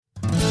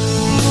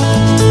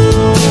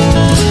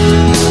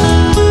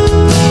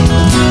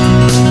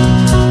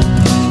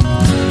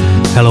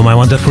Hello, my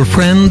wonderful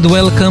friend.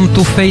 Welcome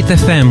to Faith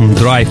FM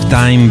Drive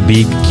Time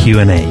Big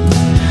Q&A.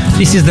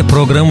 This is the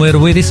program where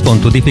we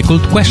respond to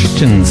difficult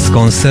questions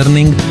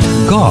concerning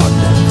God,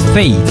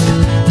 faith,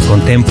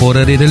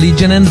 contemporary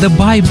religion and the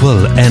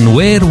Bible, and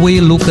where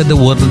we look at the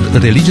world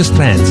religious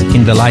trends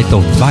in the light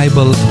of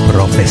Bible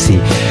prophecy.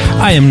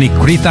 I am Nick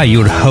Rita,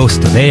 your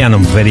host today, and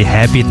I'm very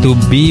happy to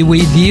be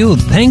with you.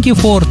 Thank you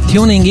for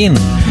tuning in.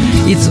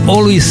 It's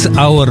always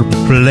our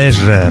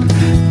pleasure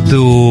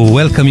to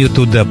welcome you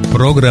to the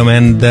program,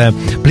 and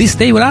please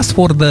stay with us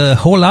for the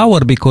whole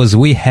hour because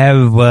we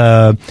have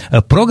a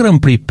program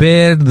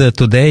prepared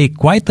today,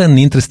 quite an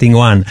interesting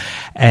one,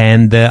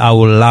 and I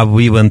would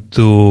love even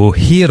to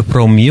hear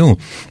from you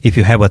if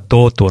you have a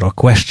thought or a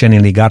question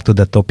in regard to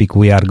the topic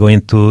we are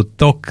going to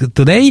talk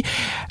today.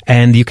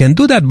 And you can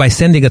do that by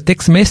sending a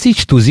text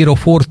message to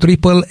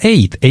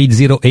 0488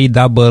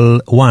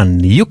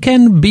 80811. You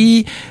can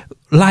be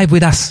live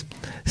with us.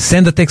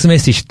 Send a text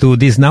message to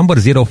this number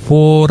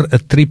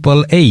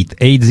 0488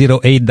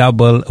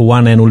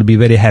 80811, and we'll be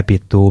very happy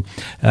to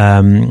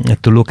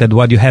look at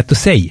what you have to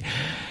say.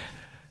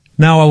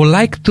 Now, I would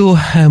like to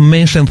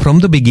mention from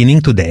the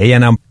beginning today,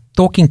 and I'm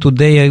talking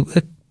today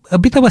a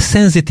bit of a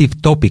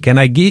sensitive topic, and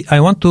I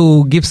want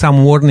to give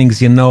some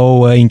warnings,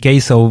 in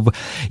case of,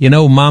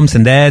 moms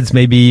and dads,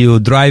 maybe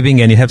you're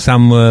driving and you have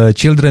some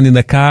children in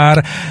the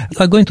car.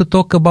 I'm going to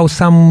talk about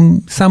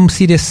some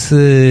serious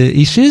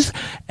issues,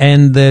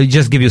 and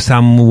just give you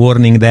some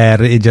warning there,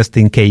 just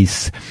in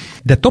case.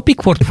 The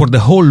topic for the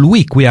whole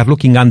week, we are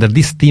looking under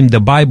this theme, the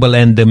Bible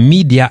and the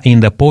media in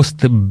the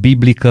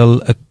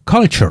post-biblical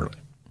culture.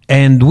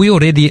 And we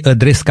already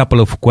addressed a couple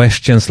of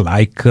questions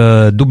like,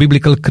 do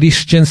biblical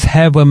Christians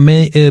have a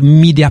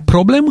media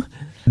problem?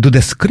 Do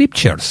the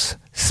scriptures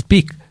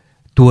speak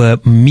to a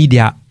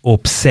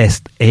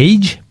media-obsessed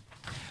age?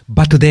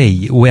 But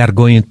today we are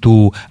going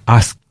to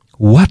ask,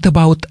 what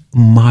about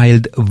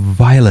mild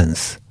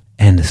violence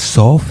and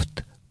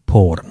soft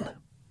porn?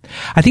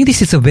 I think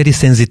this is a very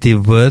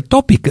sensitive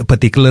topic,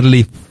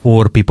 particularly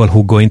for people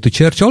who go into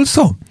church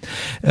also,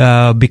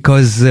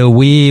 because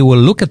we will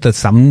look at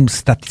some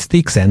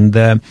statistics and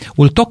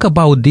we'll talk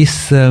about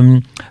this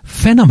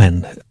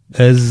phenomenon,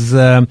 as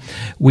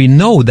we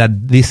know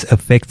that this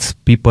affects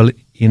people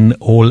in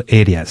all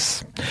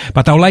areas.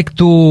 But I would like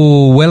to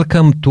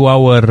welcome to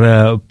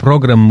our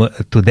program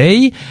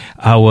today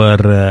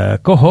our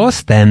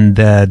co-host, and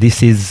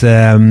this is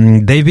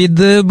David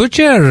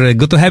Butcher.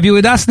 Good to have you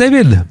with us,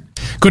 David.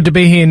 Good to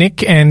be here,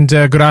 Nick, and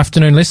good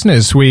afternoon,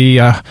 listeners. We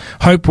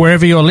hope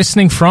wherever you're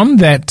listening from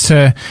that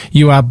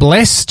you are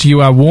blessed,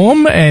 you are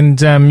warm,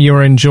 and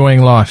you're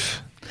enjoying life.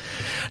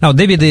 Now,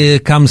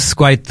 David comes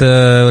quite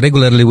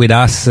regularly with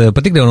us,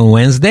 particularly on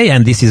Wednesday,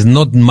 and this is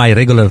not my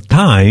regular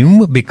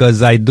time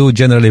because I do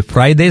generally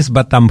Fridays,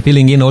 but I'm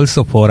filling in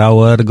also for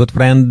our good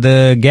friend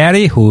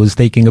Gary, who's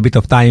taking a bit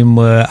of time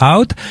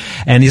out.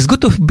 And it's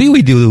good to be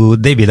with you,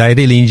 David. I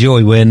really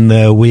enjoy when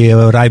we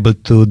are able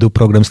to do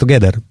programs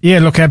together. Yeah,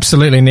 look,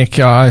 absolutely, Nick.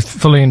 I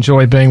fully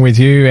enjoy being with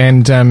you,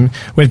 and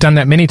we've done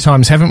that many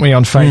times, haven't we,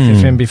 on Faith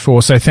FM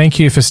before? So thank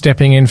you for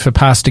stepping in for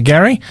Pastor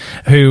Gary,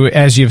 who,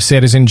 as you've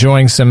said, is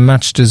enjoying some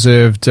much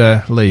deserved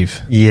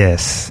leave.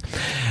 Yes.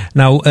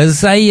 Now,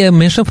 as I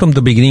mentioned from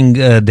the beginning,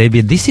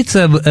 David, this is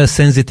a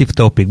sensitive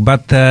topic,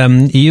 but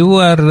you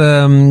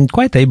are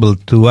quite able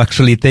to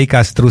actually take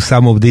us through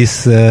some of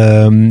these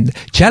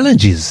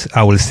challenges,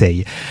 I will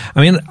say.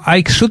 I mean,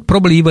 I should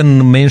probably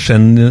even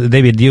mention,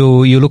 David,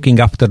 you're looking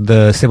after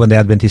the Seventh-day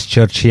Adventist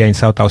Church here in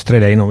South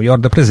Australia. You're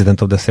the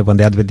president of the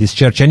Seventh-day Adventist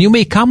Church, and you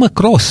may come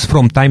across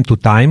from time to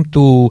time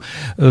to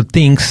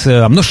things,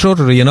 I'm not sure,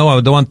 I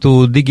don't want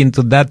to dig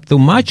into that too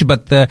much,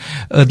 but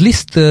at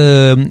least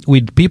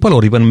with people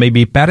or even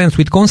maybe parents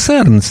with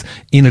concerns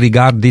in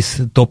regard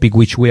this topic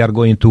which we are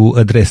going to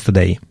address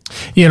today.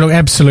 Yeah, look,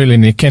 absolutely,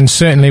 Nick. And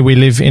certainly we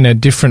live in a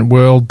different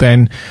world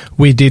than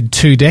we did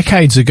 2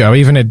 decades ago,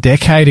 even a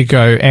decade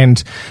ago.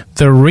 And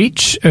the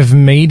reach of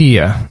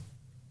media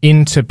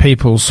into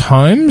people's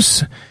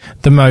homes,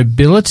 the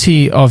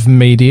mobility of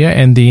media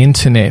and the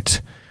internet,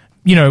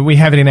 we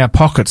have it in our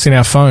pockets, in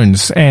our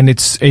phones, and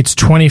it's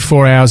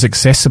 24 hours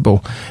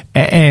accessible.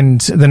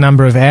 And the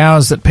number of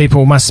hours that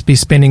people must be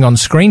spending on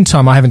screen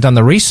time, I haven't done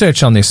the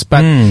research on this,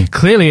 but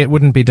clearly it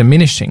wouldn't be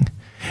diminishing.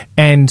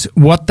 And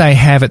what they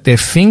have at their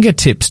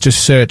fingertips to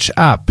search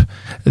up,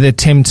 the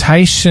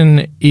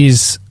temptation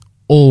is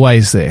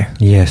always there.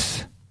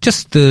 Yes.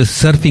 Just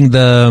surfing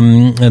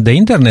the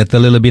internet a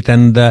little bit,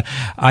 and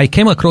I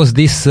came across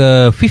this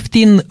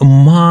 15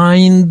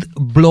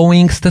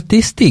 mind-blowing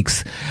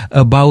statistics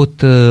about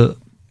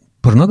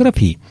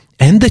pornography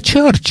and the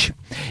church.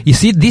 You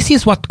see, this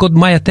is what caught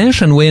my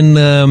attention when,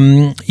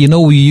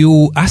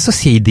 you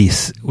associate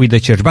this with the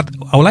church. But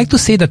I would like to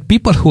say that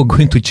people who are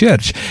going to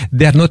church,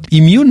 they are not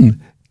immune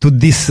to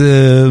this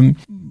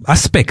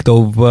aspect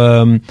of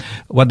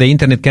what the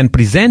internet can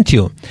present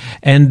you.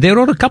 And there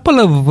are a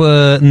couple of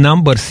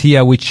numbers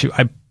here which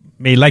I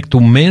may like to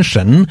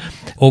mention.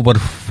 Over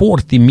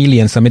 40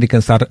 million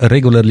Americans are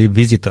regularly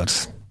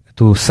visitors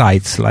to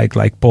sites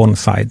like porn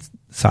sites.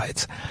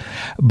 sides.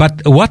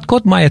 But what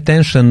caught my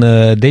attention,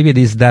 David,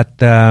 is that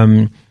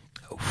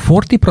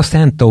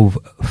 40% of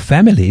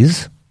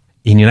families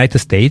in United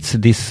States,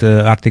 this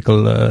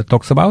article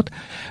talks about,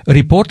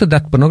 reported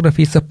that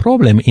pornography is a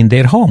problem in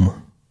their home.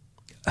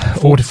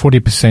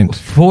 40%.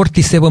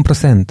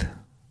 47%.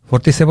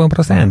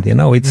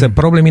 47%, it's a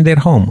problem in their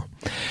home.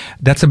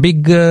 That's a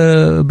big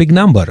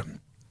number.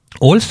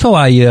 Also,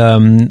 I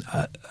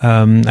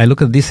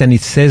look at this and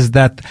it says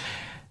that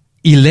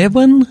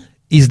 11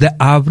 is the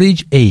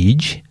average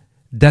age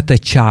that a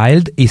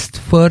child is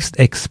first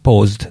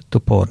exposed to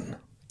porn.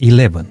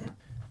 11.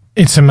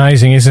 It's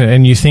amazing, isn't it?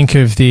 And you think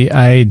of the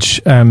age,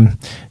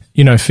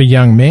 for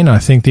young men, I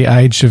think the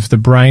age of the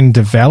brain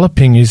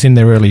developing is in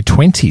their early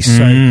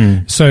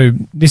 20s. So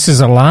this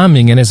is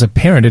alarming, and as a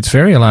parent, it's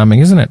very alarming,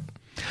 isn't it?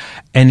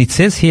 And it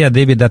says here,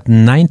 David, that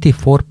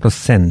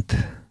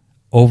 94%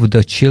 of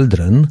the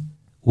children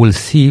will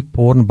see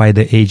porn by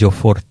the age of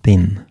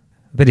 14.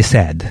 Very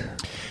sad.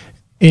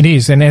 It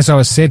is, and as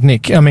I said,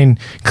 Nick, I mean,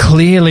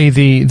 clearly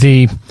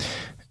the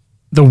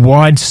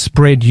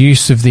widespread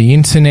use of the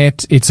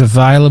internet, it's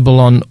available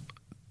on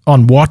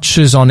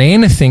watches, on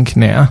anything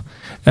now,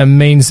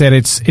 means that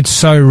it's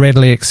so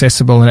readily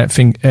accessible and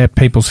at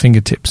people's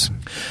fingertips.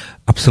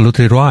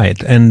 Absolutely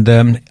right. And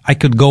I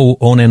could go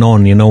on and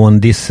on, on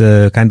this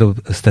kind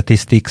of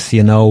statistics,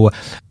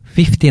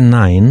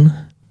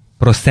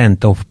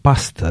 59% of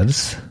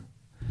pastors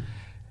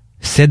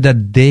said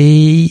that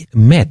they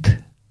met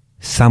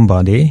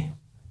somebody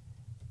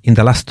in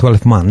the last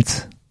 12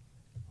 months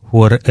who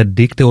were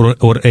addicted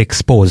or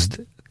exposed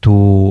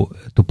to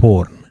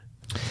porn.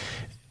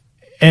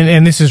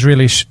 And this is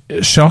really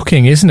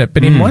shocking, isn't it?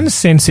 But in one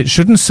sense, it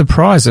shouldn't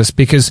surprise us,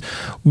 because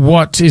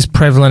what is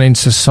prevalent in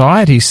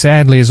society,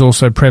 sadly, is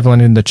also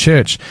prevalent in the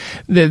church.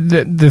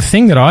 The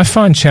thing that I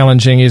find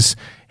challenging is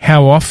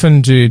how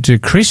often do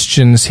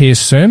Christians hear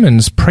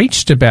sermons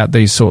preached about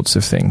these sorts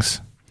of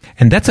things?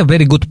 And that's a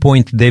very good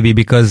point, Debbie,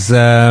 because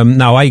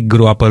now I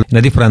grew up in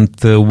a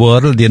different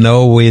world,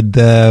 with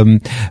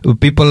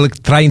people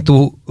try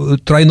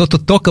not to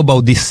talk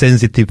about these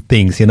sensitive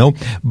things,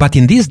 But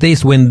in these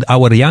days, when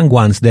our young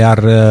ones, they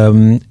are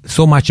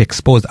so much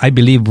exposed, I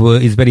believe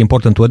it's very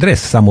important to address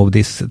some of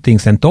these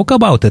things and talk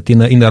about it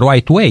in the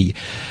right way.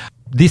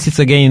 This is,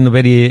 again,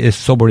 very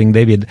sobering,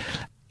 David.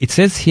 It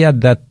says here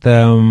that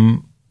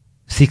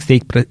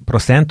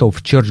 68%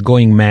 of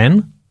church-going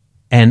men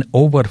and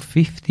over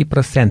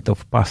 50%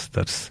 of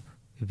pastors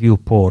view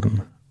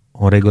porn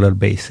on a regular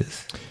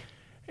basis.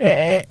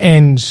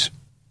 And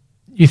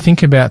you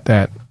think about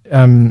that,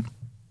 and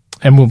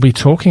we'll be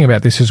talking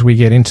about this as we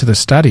get into the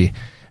study.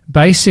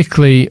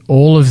 Basically,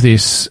 all of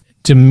this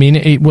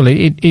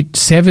it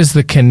severs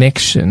the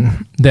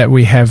connection that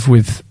we have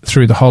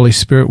through the Holy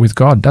Spirit with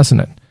God,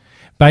 doesn't it?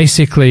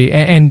 Basically,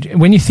 and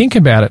when you think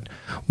about it,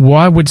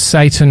 why would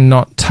Satan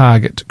not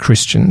target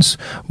Christians?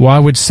 Why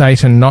would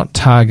Satan not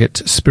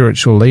target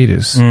spiritual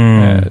leaders?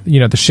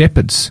 The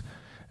shepherds.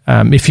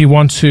 If you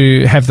want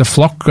to have the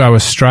flock go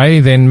astray,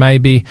 then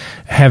maybe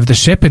have the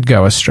shepherd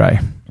go astray.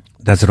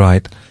 That's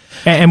right.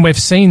 And we've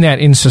seen that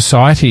in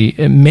society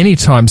many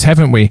times,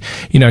 haven't we?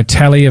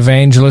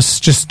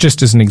 Televangelists,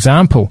 just as an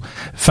example,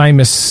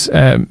 famous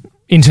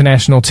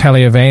international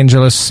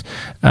televangelists,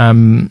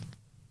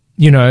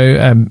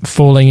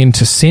 falling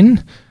into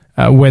sin,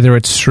 whether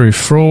it's through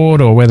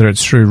fraud or whether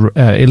it's through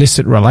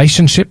illicit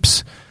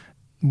relationships.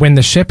 When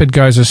the shepherd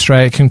goes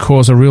astray, it can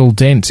cause a real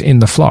dent in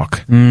the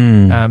flock,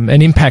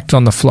 an impact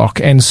on the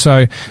flock. And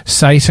so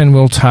Satan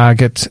will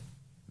target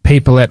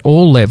people at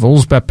all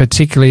levels, but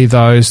particularly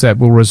those that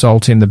will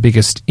result in the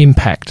biggest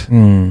impact.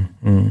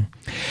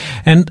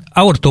 And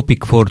our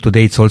topic for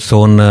today is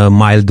also on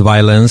mild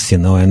violence,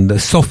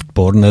 and soft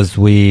porn, as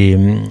we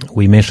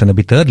mentioned a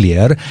bit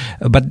earlier.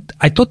 But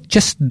I thought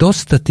just those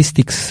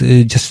statistics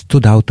just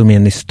stood out to me,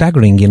 and it's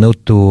staggering,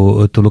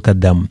 to look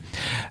at them.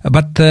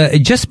 But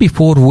just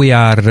before we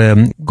are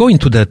going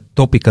to the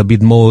topic a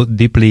bit more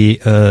deeply,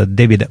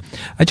 David,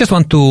 I just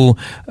want to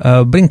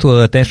bring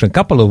to attention a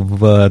couple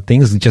of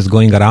things just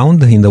going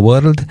around in the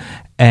world.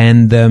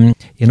 And,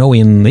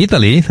 in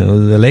Italy,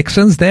 the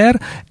elections there,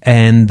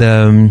 and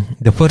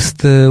the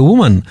first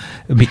woman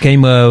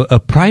became a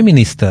prime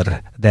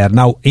minister there.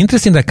 Now,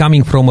 interesting, that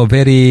coming from a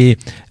very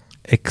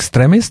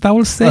extremist, I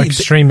will say.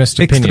 Extremist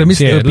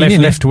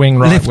opinion. Left wing,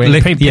 right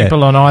wing.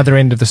 People on either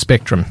end of the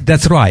spectrum.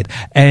 That's right.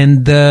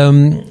 And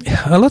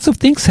lots of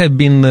things have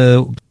been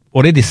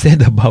already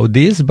said about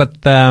this, but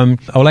I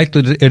would like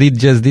to read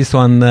just this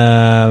one.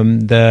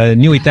 The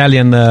new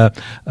Italian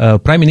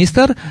Prime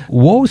Minister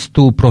vows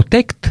to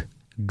protect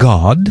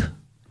God,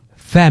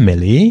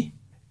 family,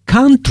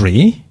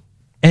 country,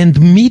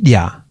 and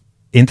media.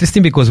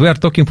 Interesting, because we are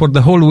talking for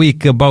the whole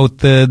week about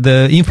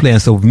the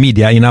influence of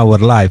media in our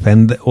life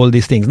and all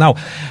these things. Now,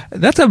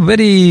 that's a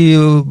very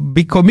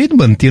big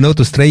commitment,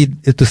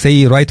 to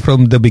say right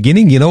from the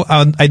beginning,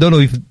 I don't know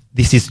if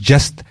this is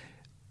just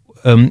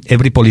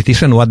every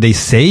politician, what they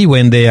say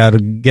when they are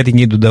getting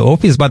into the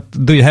office, but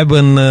do you have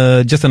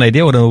just an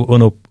idea or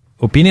an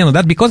opinion on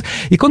that? Because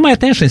it caught my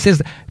attention. It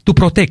says to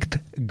protect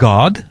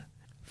God,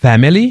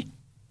 family,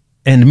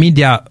 and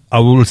media, I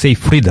will say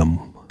freedom.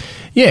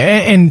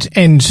 Yeah,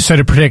 and so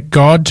to protect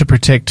God, to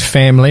protect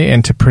family,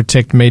 and to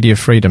protect media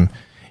freedom.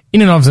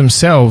 In and of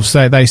themselves,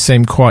 they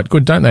seem quite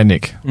good, don't they,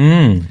 Nick?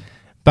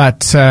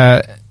 But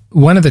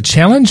one of the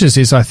challenges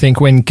is, I think,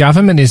 when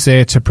government is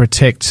there to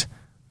protect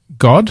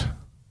God,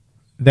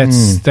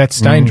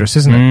 that's dangerous,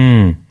 isn't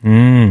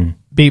it?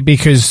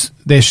 Because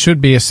there should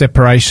be a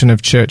separation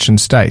of church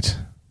and state.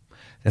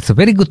 That's a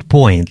very good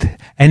point.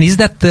 And is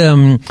that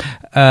some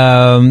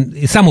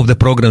of the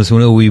programs,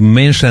 we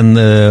mention,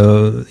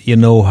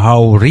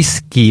 how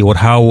risky or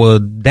how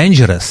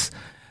dangerous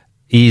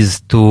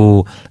is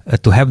to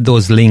have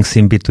those links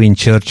in between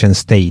church and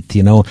state,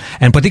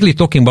 and particularly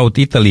talking about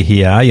Italy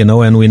here,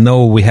 and we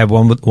know we have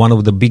one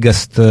of the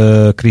biggest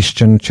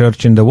Christian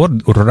church in the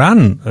world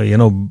run,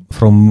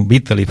 from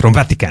Italy, from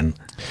Vatican.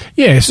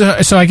 Yeah,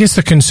 so I guess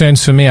the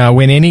concerns for me are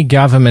when any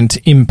government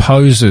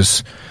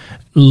imposes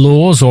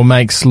laws or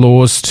makes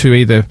laws to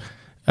either,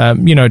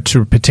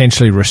 to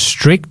potentially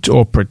restrict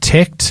or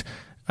protect,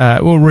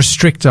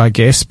 restrict, I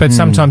guess, but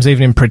sometimes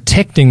even in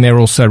protecting, they're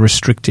also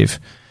restrictive.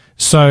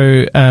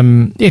 So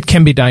it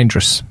can be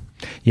dangerous.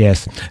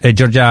 Yes.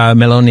 Giorgia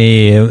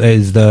Meloni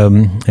is the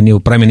new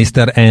prime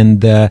minister,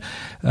 and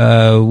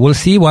we'll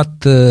see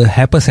what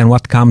happens and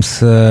what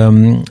comes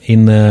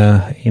in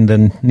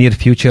the near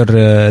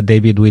future,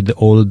 David, with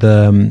all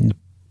the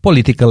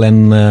political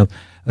and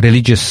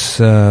religious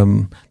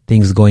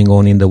things going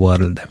on in the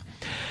world.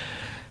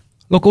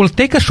 Look, we'll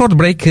take a short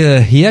break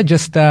here.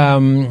 Just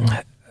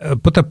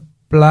put a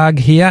plug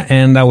here,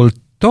 and I will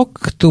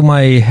talk to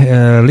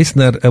my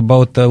listener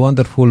about a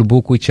wonderful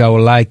book which I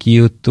would like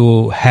you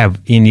to have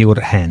in your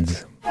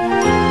hands.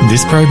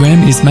 This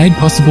program is made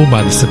possible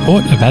by the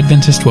support of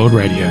Adventist World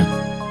Radio.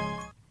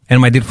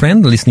 And my dear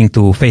friend, listening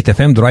to Faith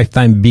FM Drive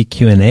Time Big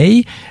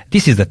Q&A,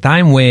 this is the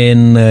time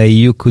when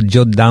you could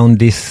jot down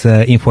this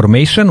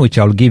information which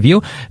I'll give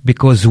you,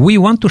 because we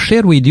want to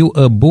share with you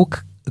a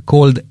book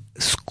called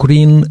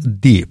Screen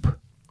Deep.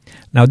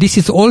 Now, this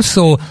is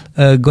also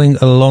going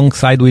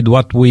alongside with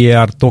what we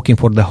are talking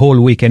for the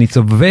whole week, and it's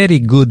a very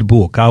good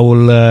book. I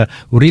will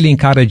really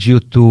encourage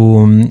you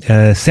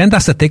to send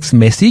us a text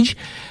message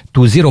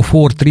to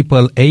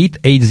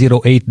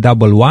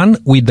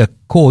 0488880811 with the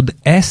code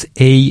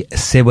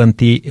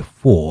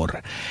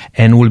SA74,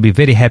 and we'll be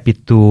very happy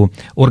to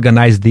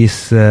organize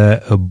this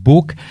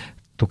book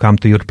to come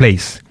to your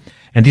place.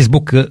 And this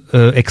book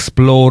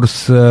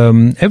explores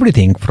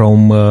everything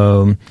from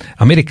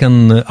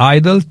American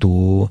Idol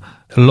to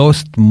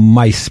Lost,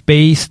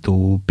 MySpace,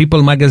 to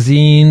People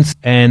magazines,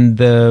 and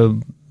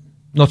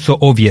not so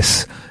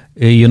obvious,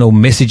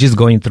 messages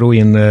going through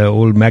in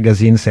all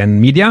magazines and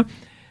media.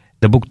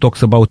 The book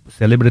talks about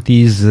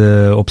celebrities,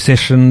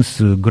 obsessions,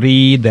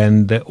 greed,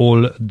 and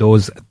all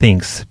those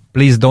things.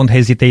 Please don't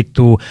hesitate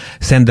to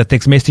send the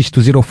text message to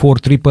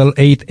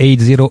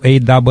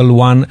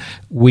 0488880811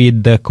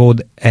 with the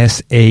code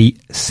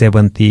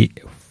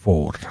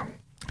SA74.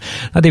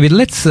 Now, David,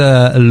 let's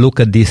look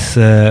at this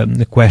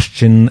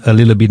question a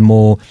little bit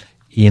more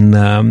in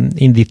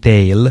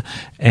detail,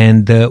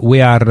 and we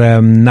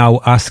are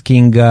now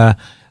asking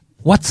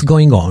what's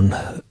going on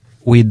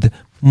with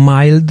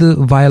mild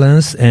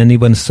violence and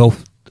even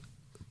soft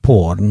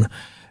porn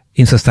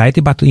in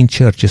society, but in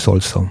churches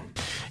also.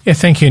 Yeah,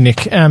 thank you,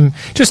 Nick.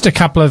 Just a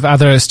couple of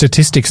other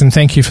statistics, and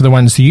thank you for the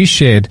ones you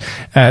shared.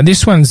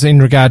 This one's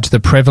in regard to the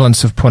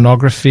prevalence of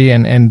pornography,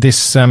 and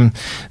this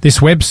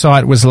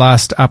website was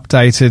last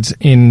updated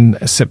in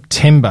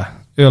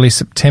early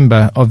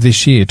September of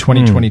this year,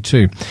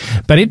 2022.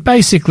 But it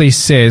basically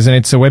says, and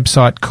it's a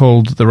website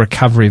called The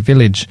Recovery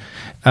Village,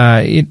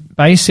 it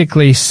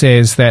basically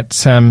says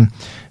that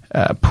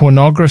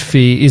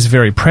pornography is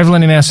very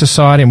prevalent in our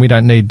society, and we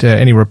don't need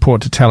any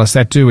report to tell us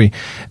that, do we?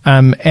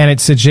 And it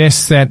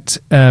suggests that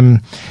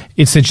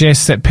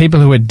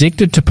people who are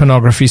addicted to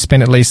pornography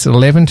spend at least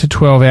 11 to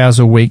 12 hours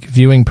a week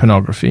viewing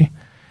pornography.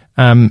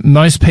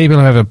 Most people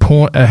who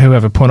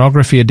have a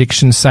pornography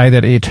addiction say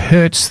that it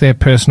hurts their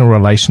personal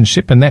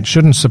relationship, and that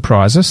shouldn't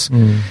surprise us.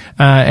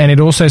 And it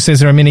also says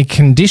there are many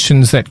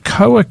conditions that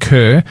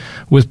co-occur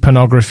with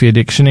pornography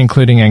addiction,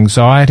 including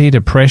anxiety,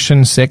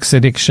 depression, sex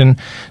addiction,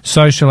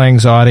 social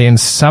anxiety, and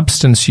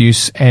substance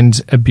use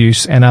and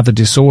abuse and other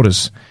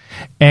disorders.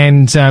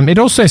 And it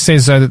also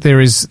says though that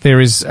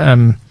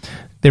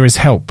there is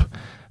help.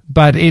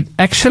 But it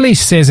actually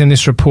says in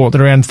this report that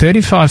around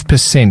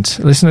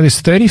 35%, listen to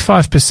this,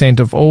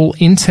 35% of all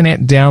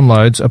internet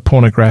downloads are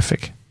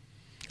pornographic.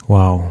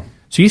 Wow.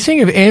 So you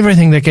think of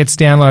everything that gets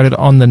downloaded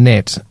on the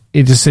net,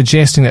 it is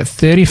suggesting that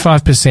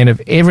 35%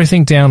 of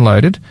everything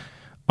downloaded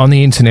on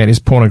the internet is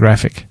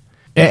pornographic.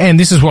 And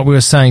this is what we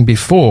were saying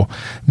before,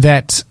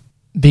 that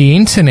the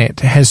internet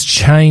has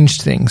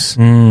changed things.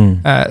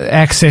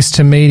 Access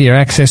to media,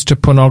 access to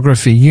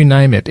pornography, you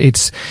name it.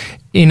 It's,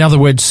 in other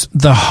words,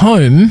 the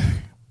home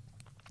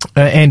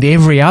and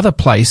every other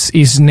place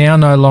is now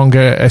no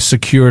longer a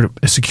secure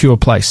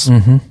place.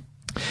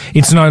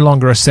 It's no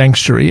longer a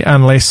sanctuary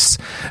unless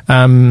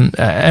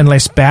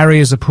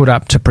barriers are put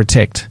up to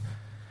protect.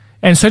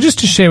 And so just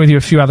to share with you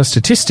a few other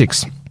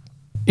statistics,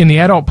 in the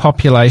adult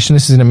population,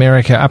 this is in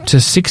America, up to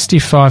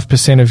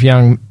 65% of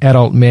young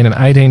adult men and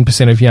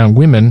 18% of young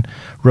women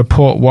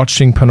report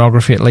watching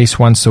pornography at least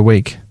once a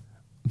week,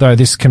 though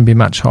this can be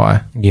much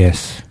higher.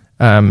 Yes.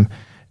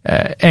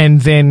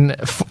 And then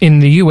in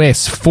the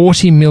US,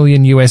 40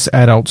 million US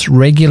adults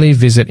regularly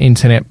visit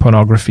internet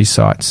pornography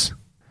sites.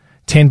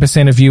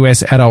 10% of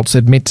US adults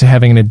admit to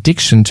having an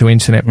addiction to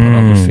internet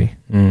pornography.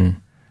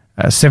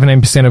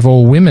 17% of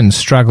all women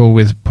struggle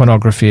with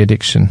pornography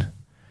addiction.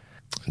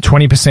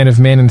 20% of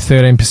men and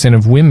 13%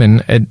 of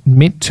women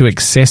admit to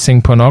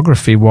accessing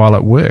pornography while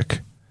at work.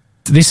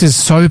 This is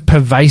so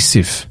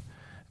pervasive.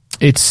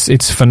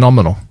 It's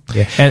phenomenal.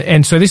 Yeah.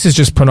 And so this is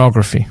just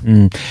pornography.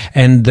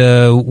 And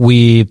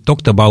we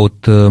talked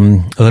about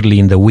early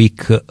in the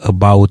week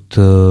about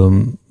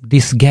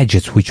these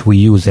gadgets which we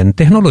use and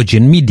technology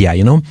and media,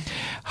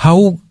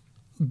 how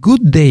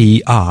good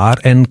they are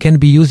and can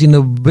be used in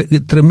a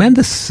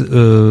tremendous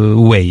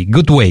way,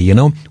 good way,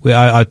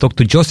 I talked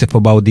to Joseph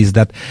about this,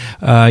 that,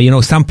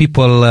 some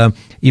people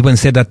even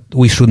said that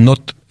we should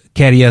not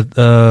carry a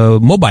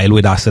mobile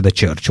with us at the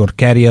church or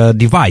carry a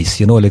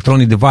device,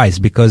 electronic device,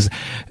 because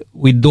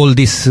with all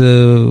these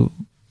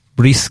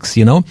risks,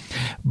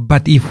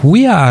 But if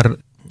we are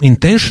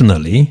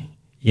intentionally,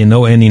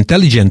 and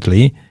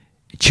intelligently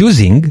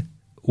choosing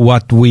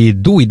what we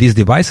do with these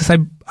devices,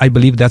 I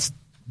believe that's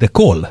the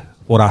call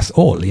for us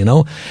all,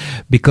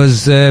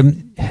 because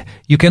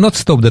you cannot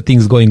stop the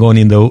things going on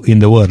in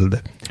the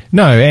world.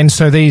 No, and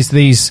so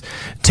these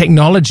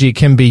technology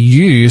can be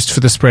used for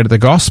the spread of the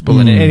gospel,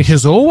 and it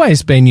has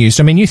always been used.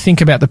 I mean, you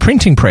think about the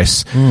printing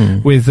press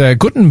with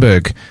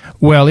Gutenberg.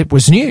 Well, it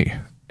was new.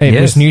 It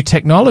was new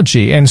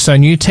technology, and so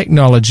new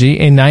technology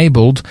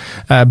enabled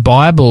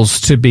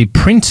Bibles to be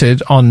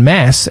printed en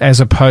masse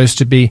as opposed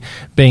to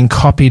being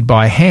copied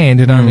by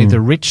hand, and only the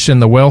rich and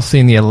the wealthy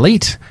and the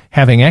elite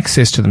having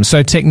access to them.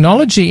 So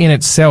technology in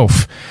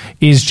itself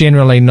is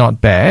generally not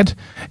bad.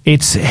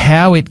 It's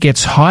how it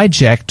gets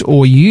hijacked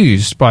or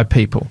used by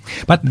people.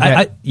 But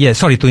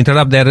sorry to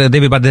interrupt there,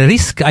 David, but the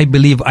risk, I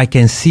believe I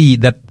can see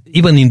that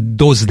even in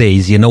those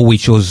days,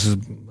 which was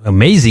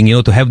amazing,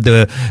 to have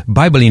the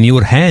Bible in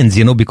your hands,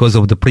 because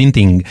of the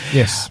printing.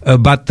 Yes.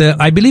 But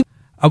I believe,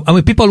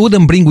 people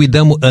wouldn't bring with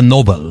them a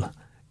novel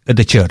at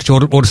the church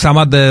or some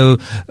other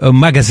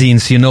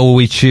magazines,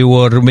 which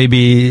were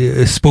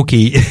maybe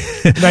spooky.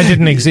 They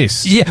didn't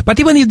exist. Yeah, but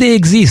even if they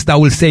exist, I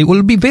will say, it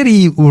will be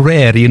very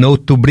rare,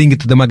 to bring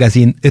it to the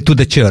magazine, to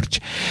the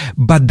church.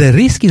 But the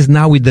risk is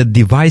now with the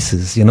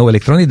devices,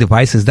 electronic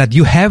devices, that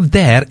you have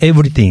there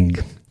everything.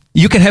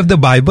 You can have the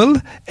Bible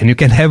and you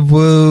can have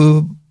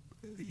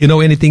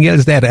anything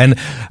else there. And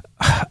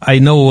I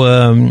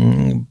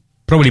know,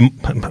 probably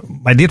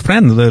my dear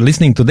friend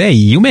listening today,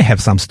 you may have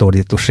some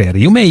stories to share.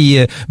 You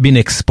may been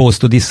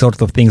exposed to these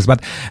sort of things,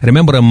 but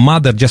remember a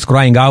mother just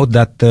crying out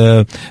that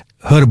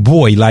her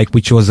boy,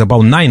 which was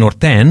about 9 or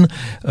 10,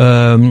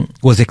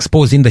 was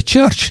exposed in the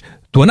church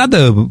to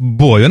another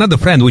boy, another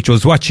friend, which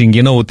was watching,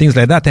 things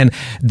like that. And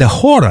the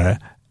horror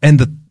and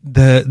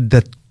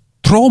the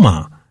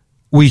trauma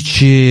which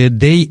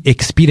they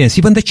experience,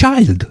 even the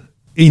child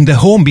in the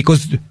home,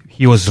 because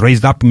he was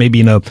raised up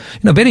maybe in a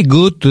very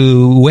good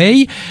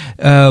way,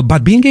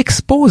 but being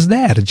exposed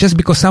there just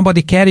because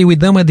somebody carry with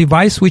them a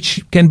device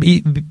which can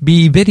be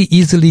very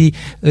easily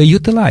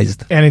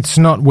utilized. And it's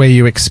not where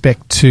you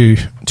expect to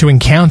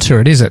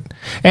encounter it, is it?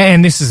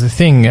 And this is the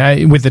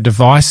thing, with the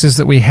devices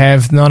that we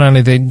have, not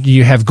only that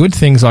you have good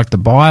things like the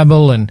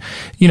Bible and,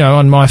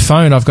 on my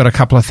phone I've got a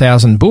couple of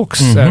thousand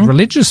books,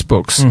 religious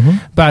books,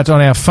 but on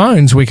our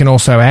phones we can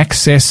also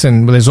access,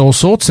 and there's all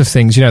sorts of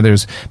things,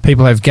 there's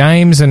people have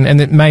games,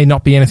 and it may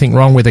not be anything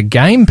wrong with a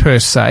game per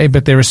se,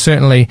 but there are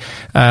certainly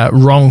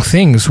wrong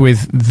things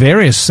with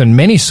various and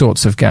many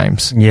sorts of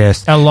games.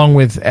 Yes. Along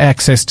with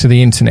access to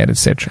the internet,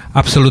 etc.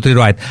 Absolutely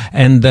right.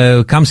 And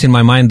comes in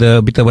my mind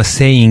a bit of a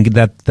saying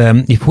that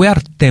if we are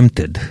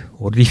tempted,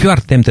 or if you are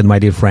tempted, my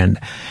dear friend,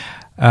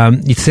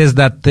 it says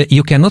that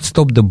you cannot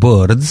stop the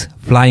birds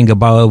flying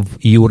above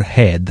your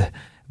head,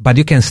 but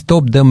you can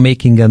stop them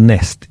making a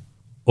nest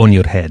on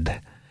your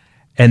head.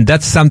 And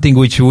that's something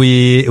which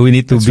we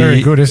need to be...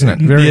 very good, isn't it?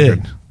 Very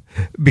good.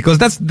 Because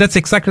that's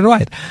exactly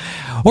right.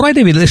 All right,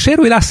 David, share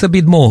with us a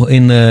bit more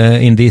in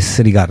this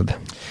regard.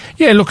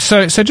 Yeah, look,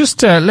 so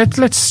just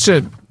let's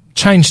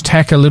change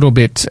tack a little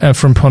bit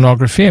from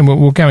pornography, and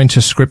we'll go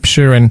into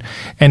scripture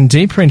and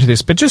deeper into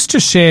this. But just to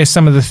share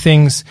some of the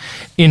things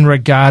in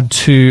regard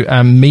to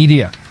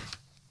media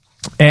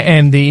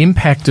and the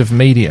impact of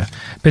media,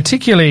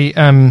 particularly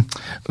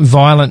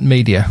violent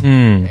media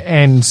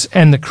and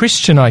the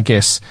Christian, I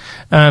guess.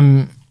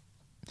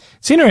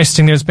 It's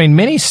interesting. There's been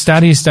many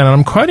studies done, and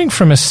I'm quoting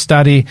from a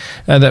study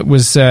that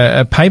was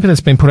a paper that's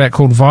been put out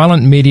called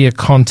Violent Media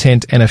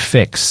Content and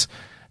Effects.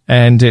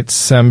 And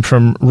it's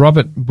from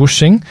Robert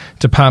Bushing,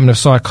 Department of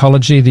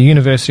Psychology, the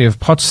University of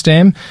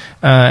Potsdam,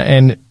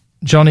 and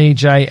Johnny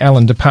J.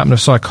 Allen, Department of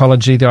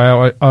Psychology, the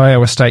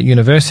Iowa State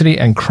University,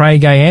 and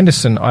Craig A.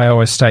 Anderson,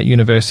 Iowa State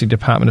University,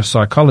 Department of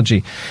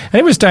Psychology. And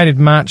it was dated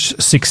March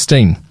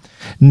 16.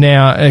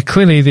 Now,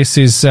 clearly this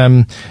is,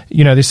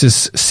 this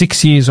is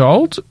 6 years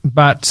old,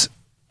 but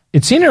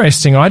it's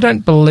interesting. I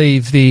don't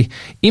believe the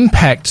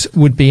impact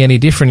would be any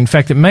different. In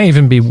fact, it may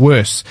even be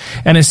worse.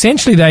 And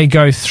essentially they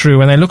go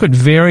through and they look at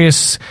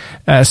various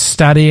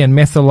study and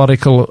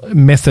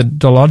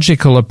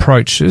methodological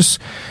approaches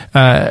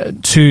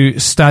to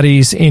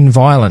studies in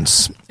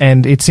violence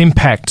and its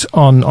impact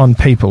on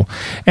people.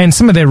 And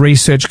some of their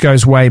research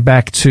goes way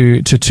back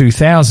to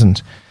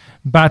 2000.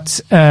 But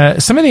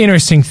some of the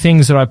interesting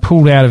things that I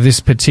pulled out of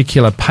this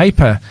particular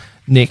paper,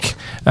 Nick,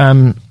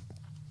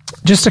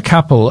 just a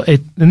couple, and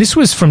this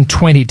was from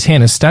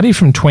 2010, a study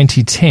from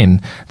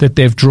 2010 that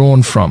they've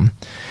drawn from.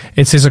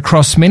 It says,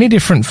 across many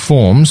different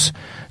forms,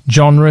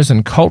 genres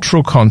and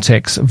cultural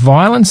contexts,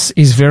 violence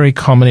is very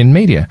common in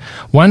media.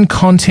 One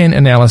content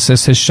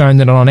analysis has shown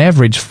that on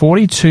average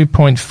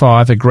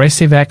 42.5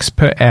 aggressive acts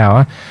per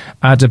hour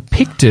are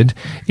depicted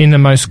in the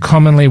most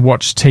commonly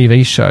watched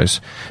TV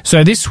shows.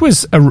 So this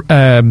was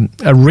a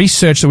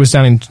research that was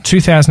done in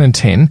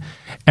 2010,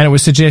 and it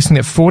was suggesting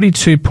that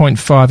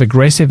 42.5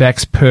 aggressive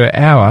acts per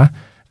hour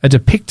are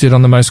depicted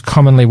on the most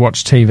commonly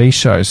watched TV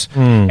shows.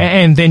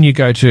 And then you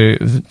go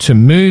to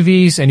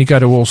movies and you go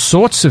to all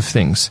sorts of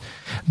things.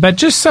 But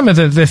just some of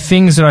the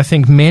things that I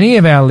think many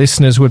of our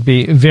listeners would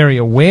be very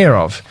aware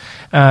of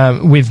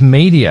with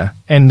media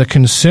and the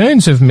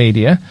concerns of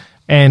media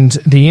and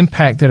the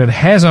impact that it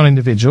has on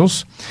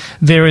individuals.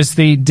 There is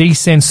the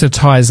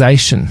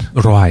desensitization.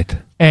 Right.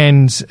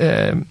 And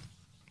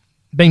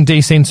being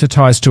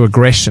desensitized to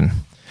aggression.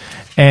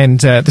 And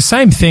the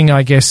same thing,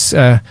 I guess,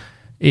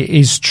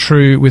 is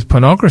true with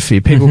pornography.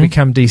 People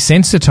become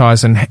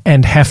desensitized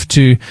and have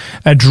to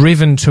are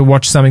driven to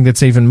watch something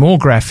that's even more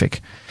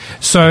graphic.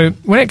 So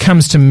when it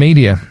comes to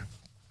media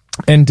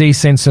and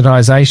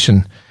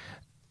desensitization,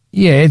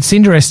 yeah, it's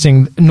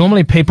interesting.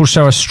 Normally people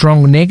show a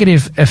strong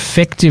negative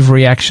affective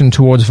reaction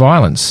towards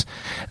violence.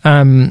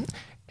 And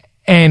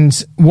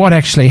what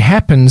actually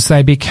happens,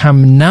 they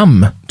become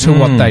numb to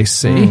what they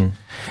see.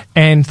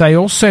 And they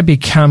also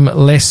become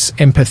less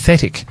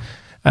empathetic.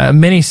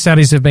 Many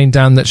studies have been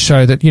done that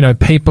show that,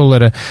 people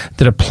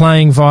that are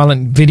playing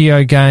violent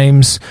video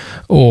games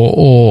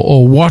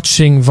or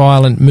watching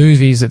violent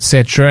movies,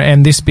 etc.,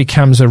 and this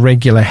becomes a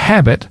regular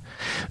habit,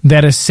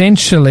 that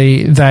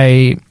essentially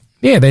they're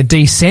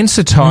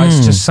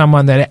desensitized to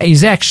someone that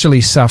is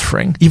actually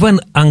suffering. Even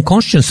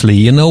unconsciously,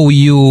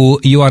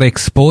 you are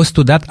exposed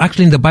to that.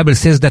 Actually, in the Bible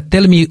says that,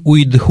 tell me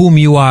with whom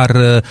you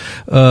are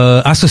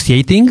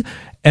associating,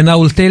 and I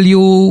will tell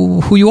you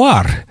who you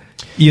are.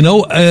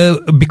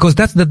 Because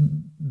that's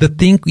the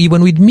thing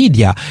even with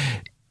media.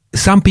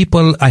 Some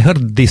people, I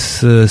heard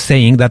this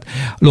saying that,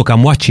 look,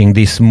 I'm watching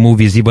these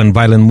movies, even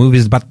violent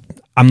movies, but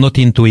I'm not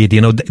into it,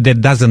 that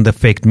doesn't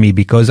affect me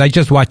because I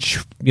just watch,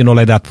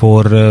 like that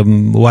for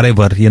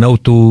whatever,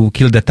 to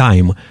kill the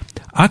time.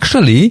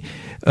 Actually,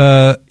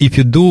 if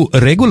you do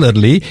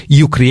regularly,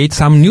 you create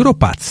some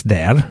neuropaths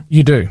there.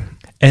 You do.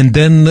 And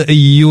then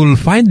you'll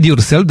find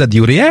yourself that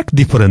you react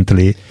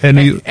differently.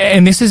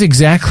 And this is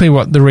exactly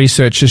what the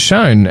research has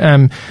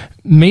shown.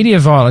 Media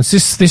violence,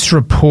 this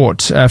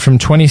report from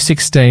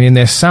 2016 in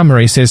their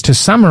summary says, to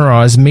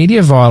summarize,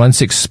 media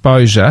violence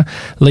exposure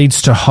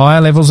leads to higher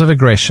levels of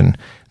aggression.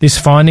 This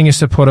finding is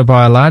supported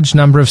by a large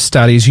number of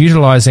studies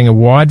utilizing a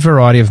wide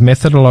variety of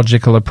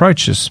methodological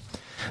approaches.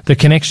 The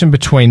connection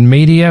between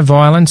media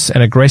violence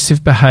and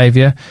aggressive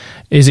behavior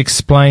is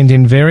explained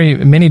in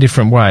many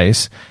different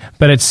ways,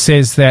 but it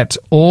says that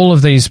all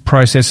of these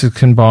processes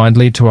combined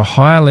lead to a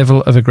higher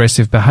level of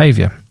aggressive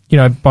behavior,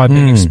 by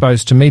being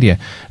exposed to media,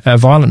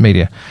 violent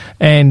media.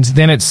 And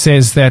then it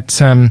says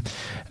that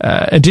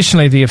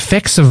additionally, the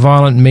effects of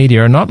violent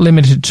media are not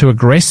limited to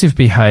aggressive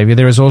behavior.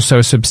 There is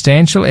also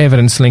substantial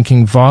evidence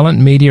linking violent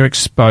media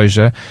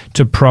exposure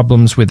to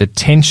problems with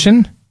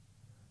attention.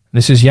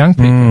 This is young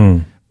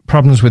people.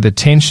 Problems with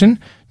attention,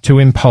 to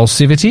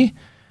impulsivity,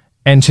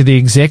 and to the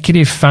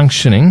executive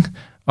functioning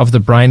of the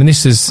brain. And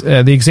this is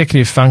the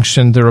executive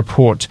function the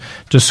report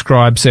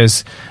describes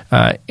as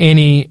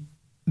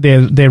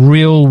their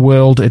real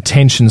world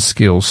attention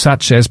skills,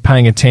 such as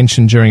paying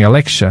attention during a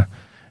lecture.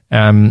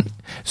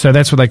 So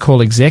that's what they call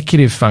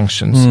executive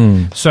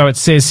functions. So it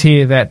says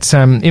here that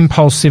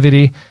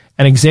impulsivity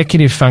and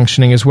executive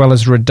functioning, as well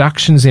as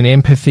reductions in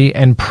empathy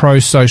and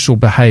pro-social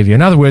behavior.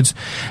 In other words,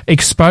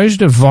 exposure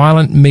to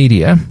violent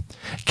media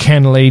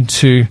can lead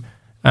to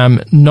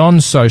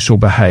non-social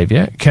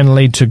behavior, can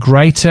lead to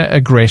greater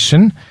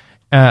aggression,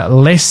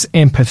 less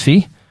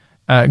empathy,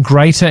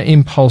 greater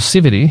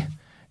impulsivity,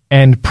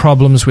 and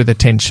problems with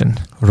attention.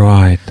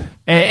 Right.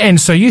 And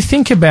so you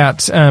think about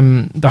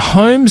the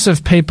homes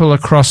of people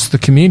across the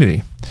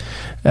community.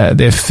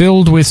 They're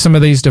filled with some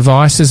of these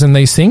devices and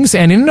these things,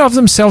 and in and of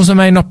themselves they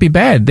may not be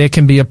bad. There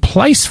can be a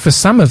place for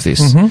some of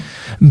this,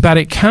 but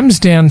it comes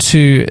down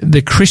to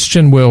the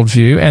Christian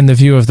worldview and the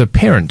view of the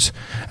parent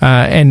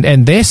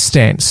and their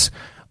stance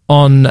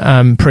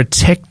on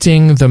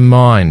protecting the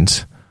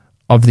mind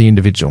of the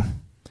individual.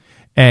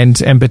 And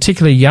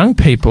particularly young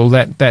people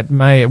that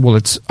may, well,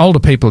 it's older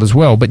people as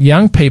well, but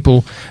young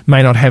people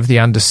may not have the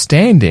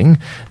understanding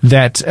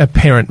that a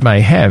parent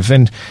may have.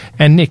 And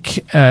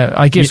Nick,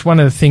 I guess one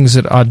of the things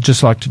that I'd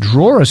just like to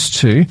draw us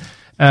to,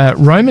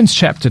 Romans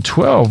chapter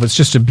 12, it's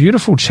just a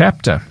beautiful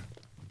chapter.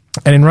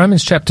 And in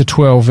Romans chapter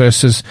 12,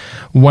 verses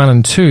 1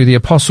 and 2, the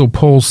Apostle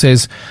Paul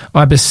says,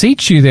 I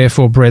beseech you,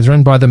 therefore,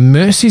 brethren, by the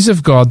mercies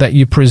of God, that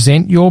you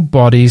present your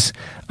bodies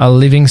a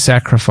living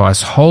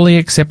sacrifice, wholly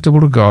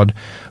acceptable to God,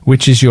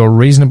 which is your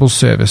reasonable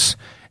service.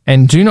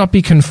 And do not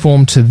be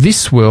conformed to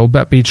this world,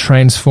 but be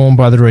transformed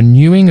by the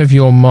renewing of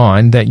your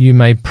mind, that you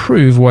may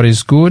prove what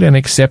is good and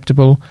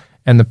acceptable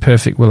and the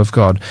perfect will of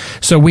God.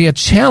 So we are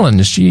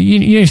challenged.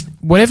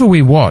 Whatever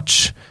we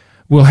watch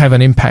will have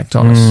an impact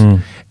on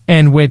us.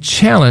 And we're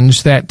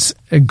challenged that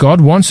God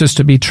wants us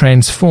to be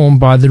transformed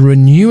by the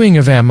renewing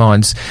of our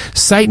minds.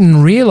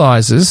 Satan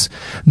realizes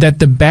that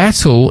the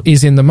battle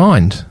is in the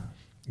mind.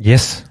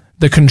 Yes.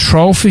 The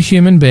control for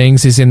human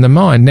beings is in the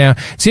mind. Now,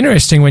 it's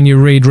interesting when you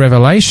read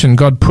Revelation,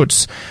 God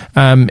puts,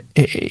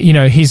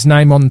 his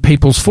name on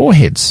people's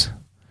foreheads.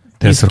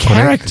 That's his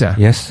character.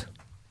 Yes.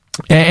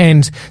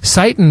 And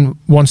Satan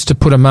wants to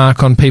put a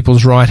mark on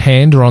people's right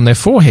hand or on their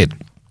forehead.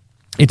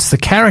 It's the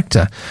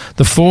character.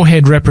 The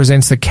forehead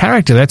represents the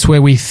character. That's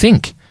where we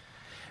think.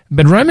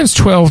 But Romans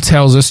 12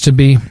 tells us to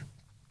be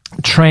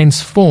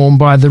transformed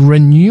by the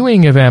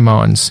renewing of our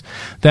minds,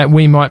 that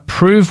we might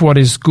prove what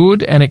is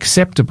good and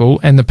acceptable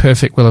and the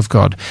perfect will of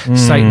God.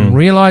 Satan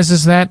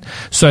realizes that,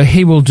 so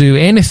he will do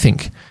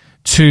anything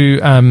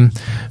to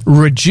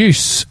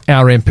reduce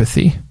our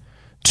empathy,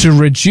 to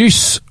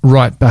reduce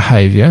right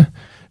behavior,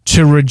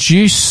 to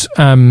reduce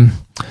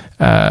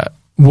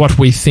what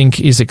we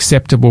think is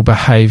acceptable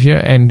behavior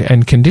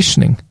and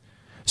conditioning.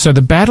 So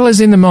the battle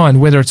is in the mind,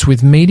 whether it's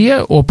with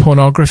media or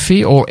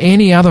pornography or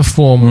any other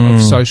form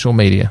of social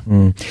media.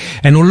 And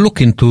we'll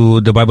look into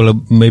the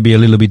Bible maybe a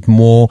little bit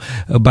more,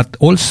 but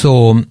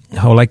also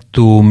I would like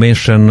to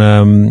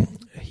mention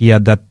here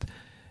that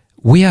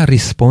we are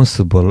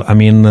responsible. I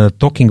mean,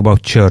 talking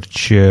about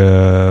church,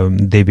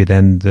 David,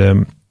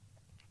 and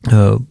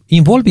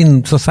involved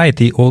in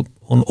society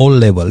on all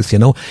levels,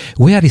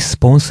 we are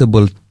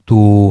responsible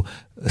to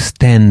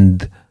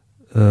stand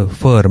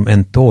firm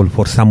and tall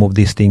for some of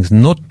these things,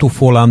 not to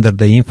fall under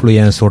the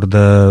influence or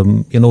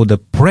the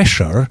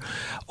pressure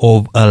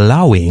of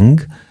allowing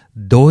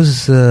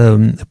those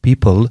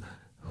people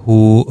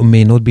who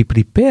may not be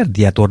prepared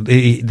yet, or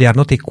they are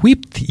not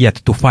equipped yet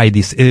to fight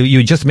this.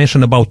 You just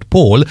mentioned about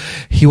Paul.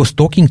 He was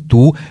talking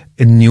to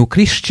new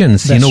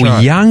Christians, That's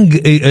right. Young,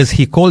 as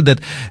he called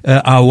it.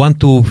 I want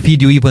to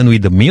feed you even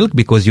with the milk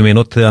because you may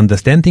not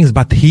understand things,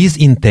 but he's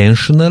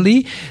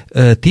intentionally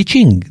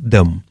teaching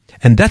them.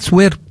 And that's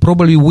where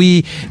probably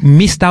we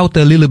missed out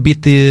a little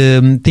bit,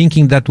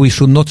 thinking that we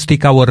should not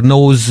stick our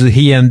nose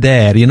here and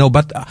there,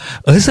 But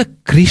as a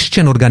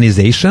Christian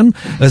organization,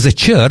 as a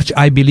church,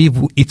 I believe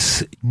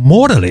it's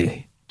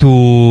morally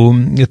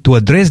to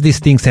address these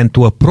things and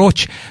to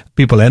approach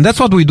people. And that's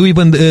what we do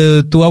even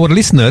to our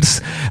listeners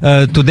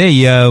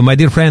today. My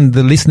dear friend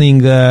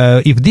listening,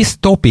 if this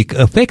topic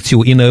affects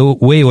you in a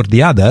way or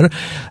the other,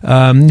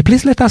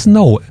 please let us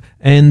know.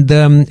 And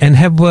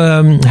have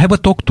a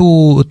talk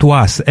to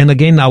us. And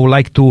again, I would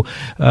like to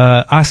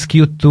ask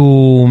you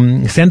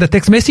to send a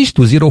text message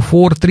to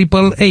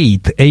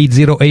 0488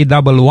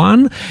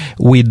 80811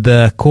 with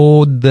the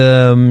code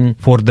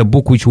for the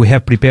book which we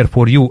have prepared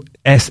for you,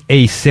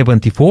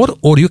 SA74,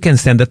 or you can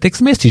send a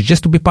text message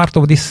just to be part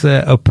of this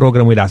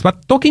program with us.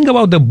 But talking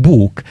about the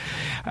book,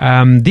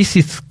 this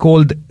is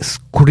called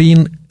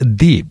Screen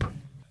Deep.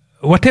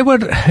 Whatever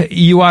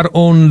you are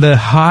on the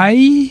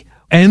high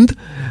end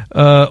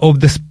of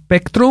the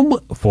spectrum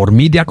for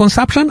media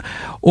consumption,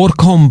 or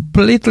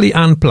completely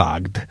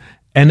unplugged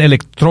and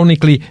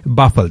electronically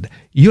baffled,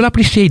 you'll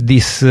appreciate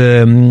this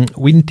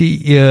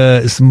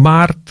witty,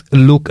 smart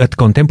look at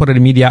contemporary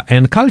media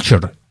and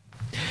culture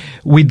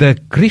with a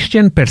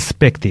Christian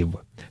perspective.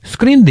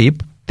 Screen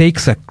Deep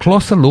takes a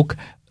closer look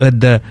at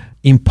the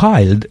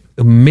impiled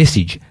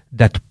message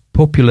that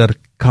popular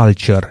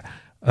culture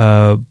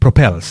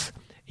propels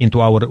into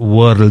our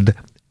world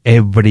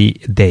every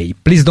day.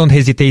 Please don't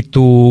hesitate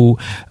to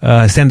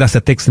send us a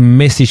text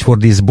message for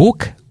this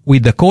book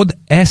with the code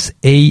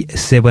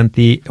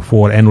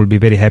SA74, and we'll be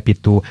very happy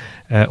to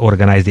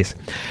organize this.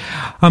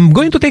 I'm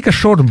going to take a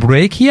short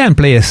break here and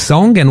play a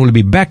song, and we'll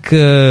be back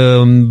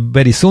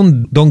very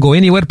soon. Don't go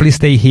anywhere. Please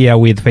stay here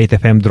with Faith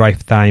FM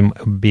Drive Time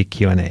Big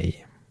Q&A.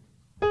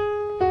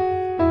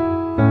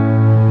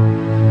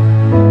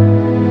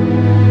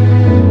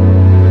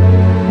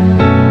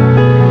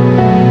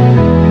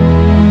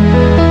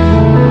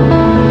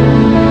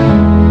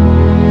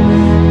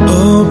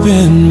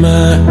 Open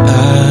my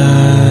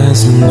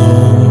eyes,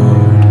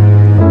 Lord.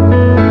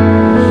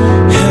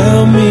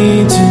 Help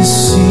me to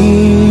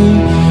see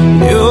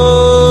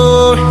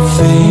your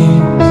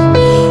face.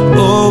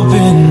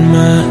 Open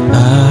my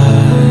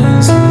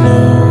eyes,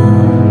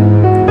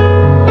 Lord.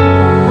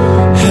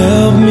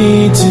 Help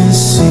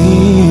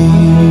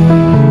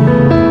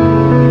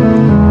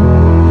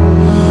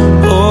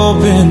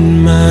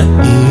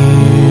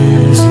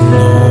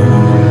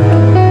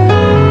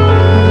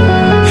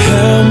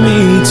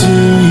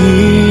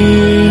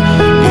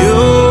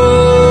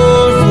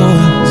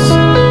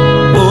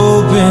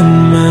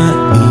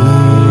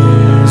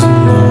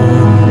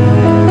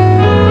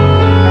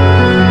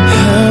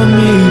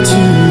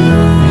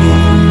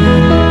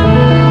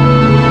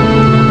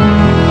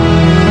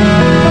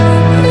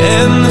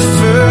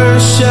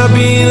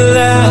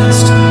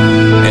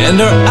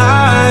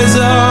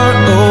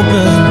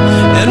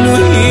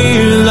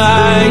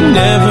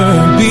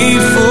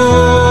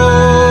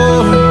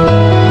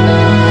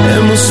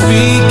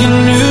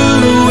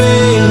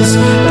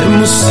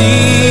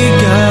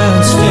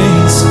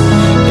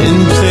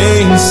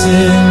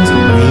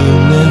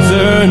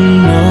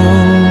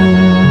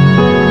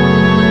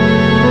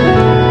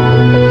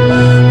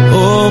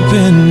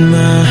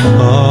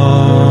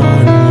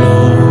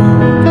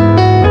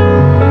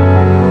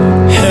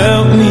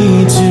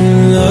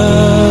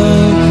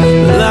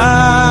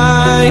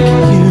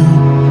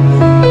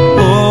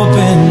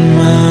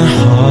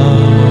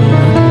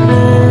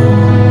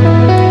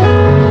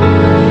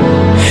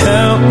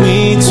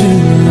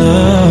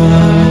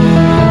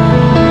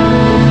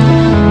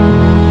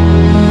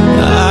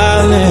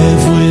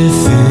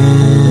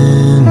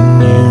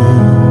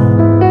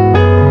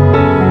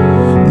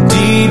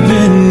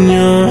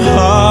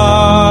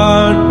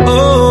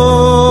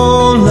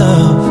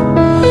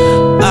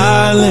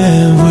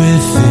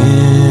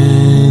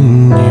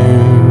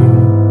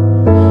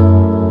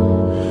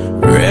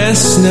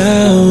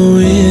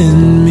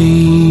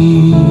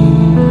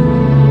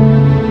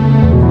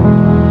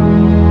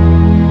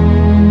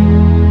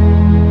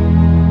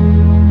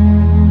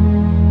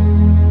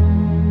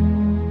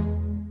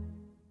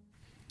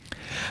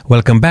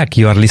Welcome back.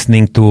 You are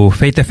listening to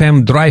Faith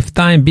FM Drive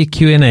Time Big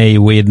Q&A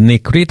with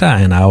Nick Rita,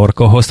 and our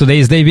co-host today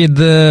is David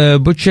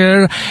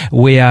Butcher.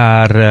 We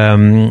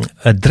are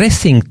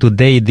addressing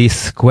today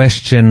this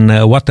question,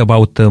 what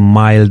about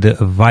mild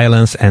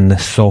violence and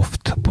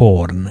soft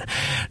porn?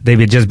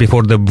 David, just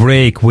before the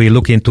break, we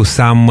look into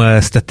some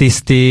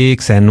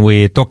statistics and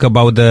we talk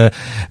about the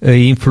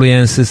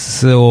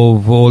influences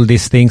of all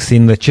these things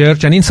in the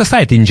church and in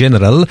society in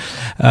general.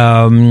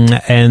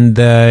 And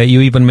you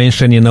even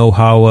mentioned,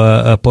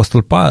 how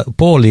Apostle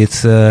Paul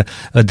is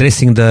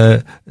addressing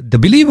the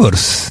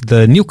believers,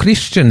 the new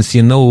Christians,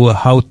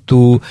 how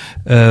to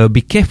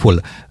be careful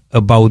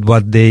about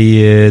what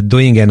they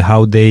doing and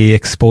how they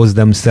expose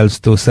themselves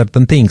to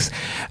certain things.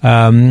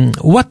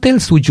 What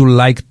else would you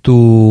like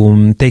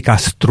to take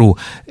us through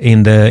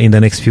in the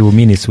next few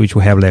minutes which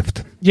we have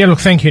left? Yeah, look,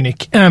 thank you,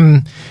 Nick.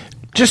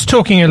 Just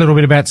talking a little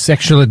bit about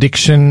sexual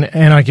addiction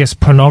and I guess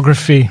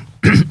pornography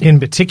in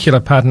particular,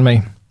 pardon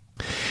me.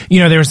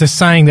 There is a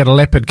saying that a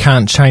leopard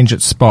can't change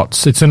its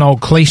spots. It's an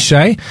old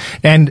cliche,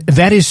 and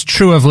that is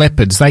true of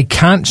leopards. They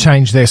can't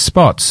change their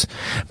spots.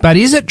 But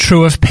is it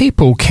true of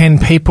people? Can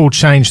people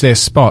change their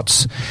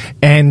spots?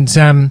 And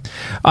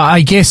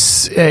I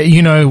guess,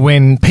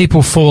 when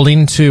people fall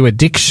into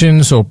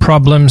addictions or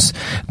problems,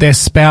 their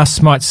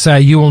spouse might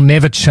say, you will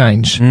never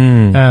change.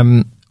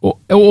 Or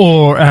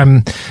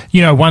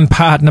one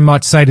partner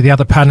might say to the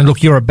other partner,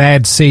 look, you're a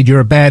bad seed, you're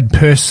a bad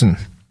person.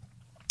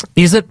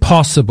 Is it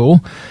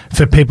possible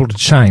for people to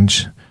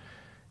change?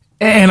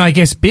 And I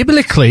guess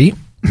biblically,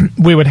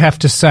 we would have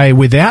to say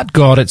without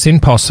God, it's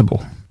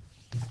impossible.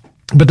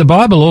 But the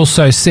Bible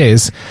also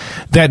says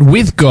that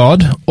with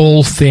God,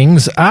 all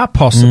things are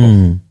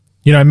possible.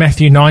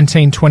 Matthew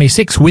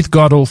 19:26, with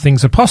God, all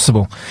things are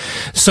possible.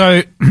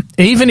 So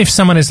even if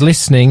someone is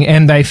listening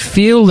and they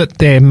feel that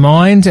their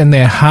mind and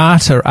their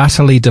heart are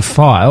utterly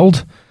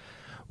defiled,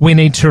 we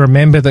need to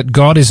remember that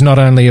God is not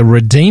only a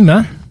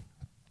redeemer,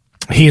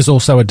 He is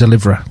also a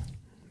deliverer.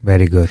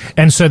 Very good.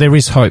 And so there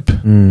is hope.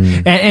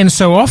 And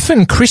so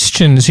often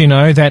Christians,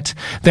 that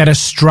are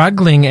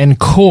struggling and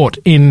caught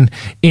in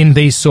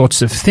these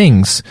sorts of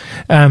things,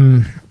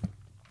 they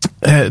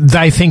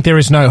think there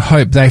is no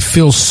hope. They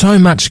feel so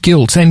much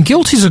guilt. And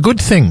guilt is a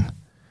good thing.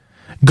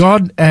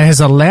 God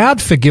has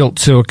allowed for guilt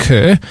to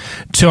occur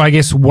to, I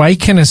guess,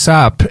 waken us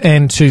up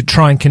and to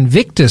try and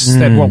convict us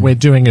that what we're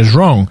doing is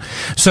wrong.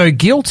 So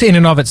guilt in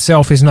and of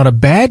itself is not a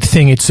bad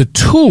thing. It's a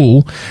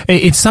tool.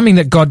 It's something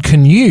that God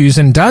can use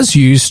and does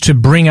use to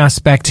bring us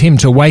back to Him,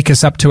 to wake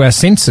us up to our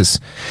senses.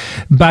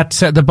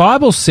 But the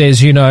Bible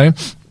says,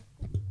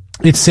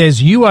 it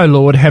says, you, O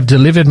Lord, have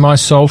delivered my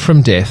soul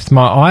from death,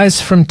 my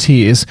eyes from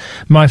tears,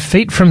 my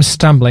feet from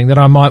stumbling, that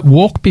I might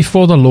walk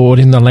before the Lord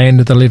in the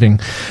land of the living.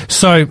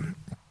 So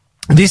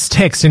this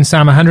text in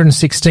Psalm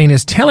 116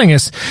 is telling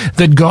us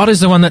that God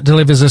is the one that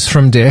delivers us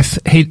from death,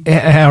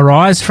 our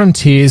eyes from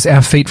tears,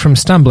 our feet from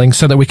stumbling,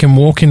 so that we can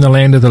walk in the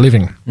land of the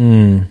living.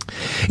 In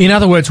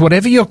other words,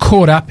 whatever you're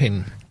caught up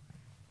in,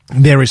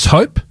 there is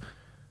hope,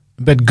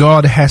 but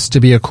God has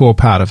to be a core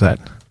part of that.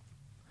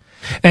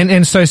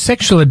 And so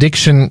sexual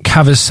addiction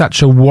covers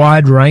such a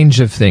wide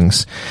range of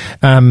things.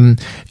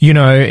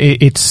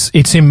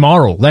 It's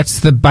immoral.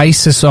 That's the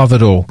basis of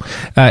it all.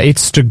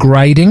 It's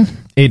degrading.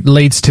 It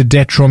leads to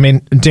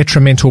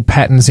detrimental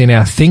patterns in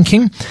our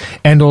thinking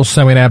and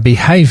also in our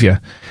behavior.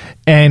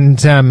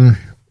 And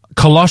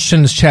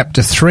Colossians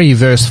chapter 3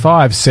 verse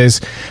 5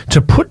 says,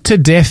 to put to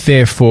death,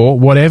 therefore,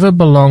 whatever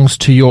belongs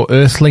to your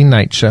earthly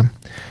nature,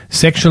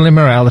 sexual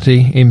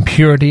immorality,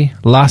 impurity,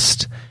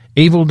 lust,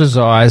 evil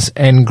desires,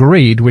 and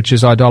greed, which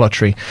is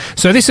idolatry.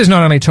 So this is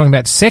not only talking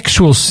about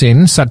sexual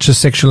sin, such as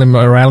sexual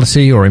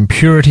immorality or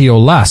impurity or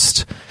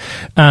lust,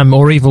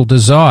 or evil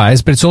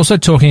desires, but it's also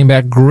talking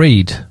about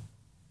greed.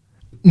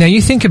 Now,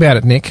 you think about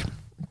it, Nick.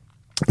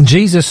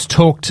 Jesus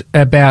talked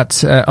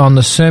about, on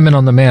the Sermon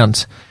on the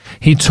Mount,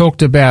 he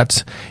talked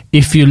about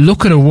if you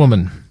look at a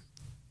woman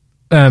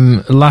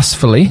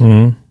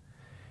lustfully,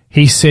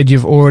 he said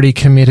you've already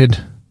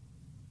committed,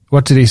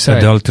 what did he say?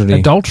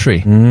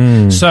 Adultery.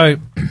 So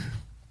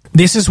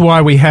this is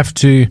why we have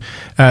to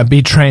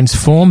be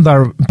transformed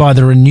by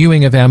the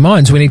renewing of our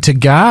minds. We need to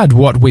guard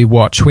what we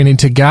watch. We need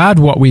to guard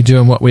what we do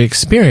and what we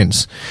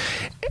experience.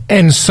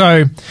 And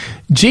so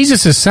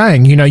Jesus is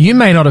saying, you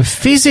may not have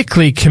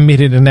physically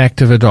committed an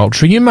act of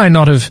adultery. You may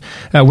not have,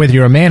 whether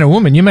you're a man or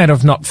woman, you may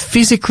have not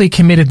physically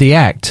committed the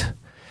act.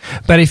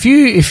 But if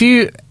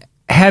you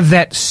have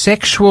that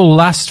sexual,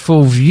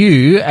 lustful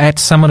view at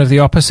someone of the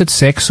opposite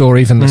sex or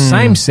even the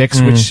same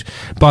sex, which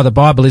by the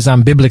Bible is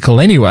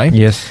unbiblical anyway.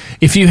 Yes.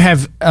 If you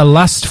have a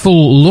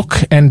lustful look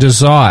and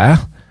desire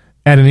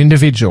at an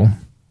individual,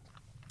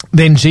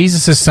 then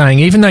Jesus is saying,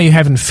 even though you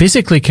haven't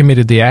physically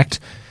committed the act,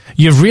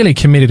 you've really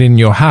committed in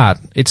your heart.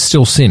 It's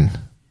still sin.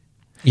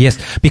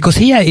 Yes, because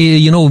here,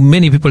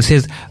 many people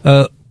says,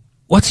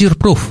 what's your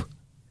proof?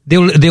 They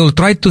will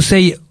try to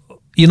say,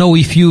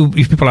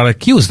 if people are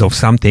accused of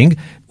something,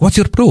 what's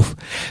your proof?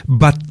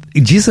 But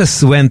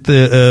Jesus went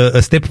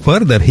a step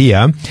further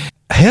here,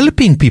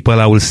 helping people,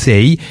 I will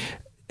say,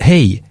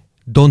 hey,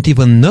 don't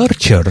even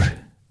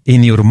nurture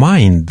in your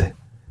mind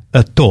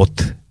a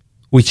thought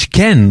which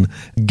can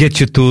get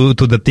you to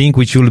the thing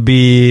which will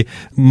be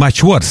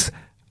much worse.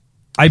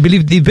 I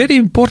believe the very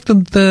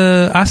important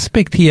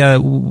aspect here,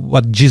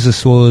 what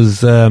Jesus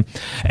was, and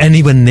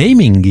even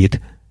naming it,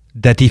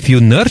 that if you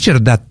nurture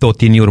that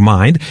thought in your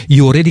mind,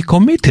 you already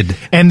committed.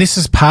 And this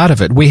is part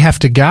of it. We have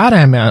to guard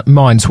our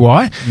minds.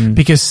 Why?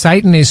 Because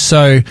Satan is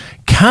so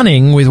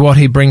cunning with what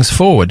he brings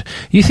forward.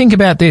 You think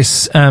about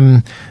this,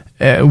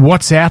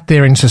 what's out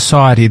there in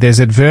society. There's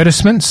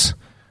advertisements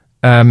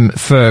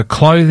for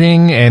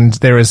clothing, and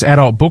there is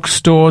adult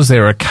bookstores,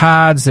 there are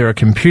cards, there are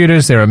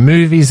computers, there are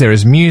movies, there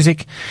is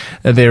music,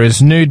 there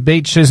is nude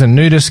beaches and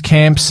nudist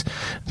camps,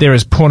 there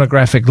is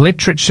pornographic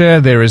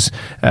literature, there is,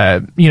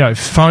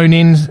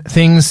 phone-in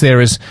things, there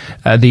is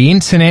the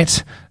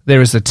internet, there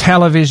is the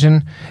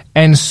television,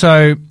 and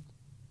so,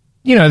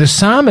 the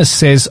psalmist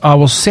says, I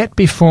will set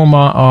before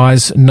my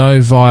eyes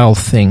no vile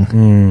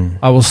thing.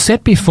 I will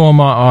set before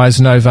my eyes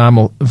no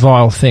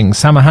vile thing.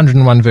 Psalm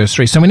 101 verse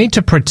 3. So we need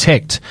to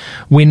protect,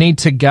 we need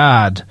to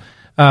guard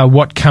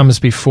what comes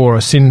before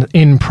us.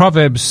 In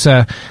Proverbs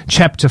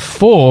chapter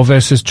 4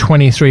 verses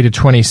 23 to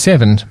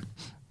 27,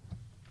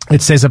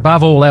 it says,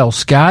 above all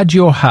else, guard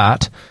your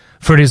heart,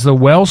 for it is the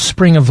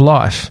wellspring of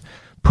life.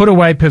 Put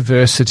away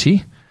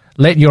perversity.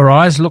 Let your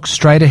eyes look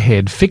straight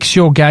ahead. Fix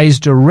your gaze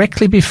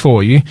directly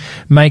before you.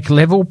 Make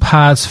level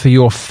paths for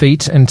your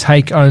feet and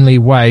take only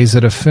ways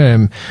that are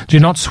firm. Do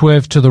not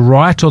swerve to the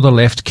right or the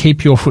left.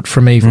 Keep your foot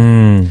from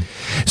evil.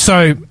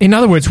 So, in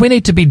other words, we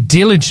need to be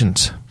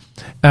diligent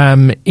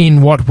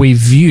in what we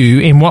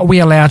view, in what we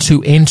allow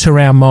to enter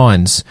our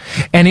minds.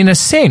 And in a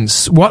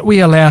sense, what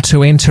we allow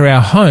to enter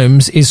our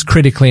homes is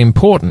critically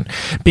important,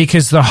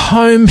 because the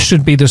home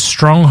should be the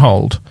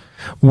stronghold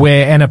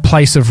and a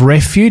place of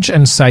refuge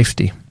and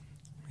safety.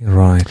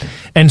 Right.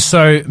 And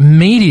so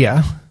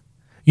media,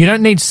 you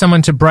don't need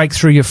someone to break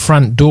through your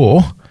front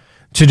door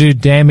to do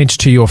damage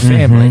to your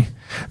family.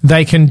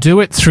 They can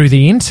do it through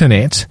the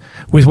internet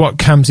with what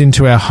comes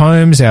into our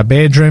homes, our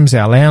bedrooms,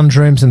 our lounge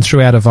rooms, and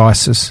through our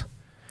devices.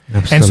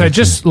 Absolutely. And so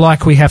just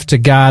like we have to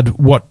guard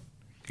what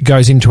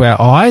goes into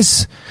our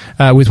eyes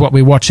with what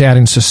we watch out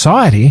in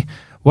society,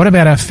 what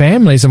about our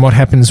families and what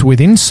happens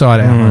inside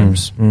our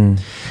homes?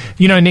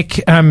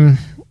 Nick,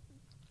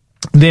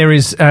 there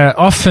is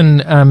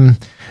often,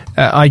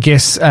 I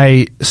guess,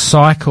 a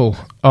cycle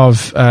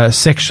of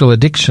sexual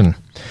addiction.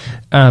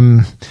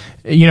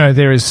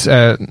 There is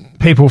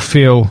people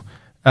feel,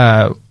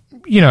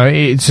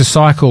 it's a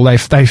cycle.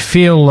 They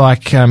feel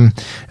like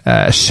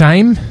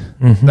shame.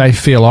 They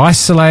feel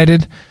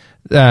isolated.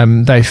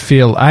 They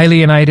feel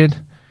alienated,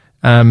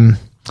 and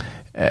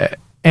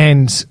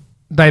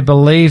they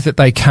believe that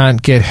they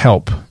can't get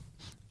help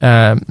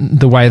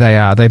the way they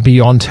are. They're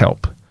beyond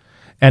help.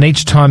 And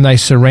each time they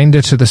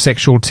surrender to the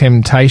sexual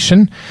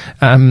temptation,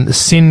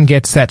 sin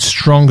gets that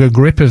stronger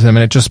grip of them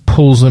and it just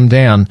pulls them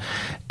down.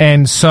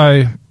 And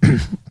so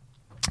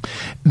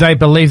they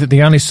believe that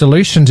the only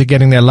solution to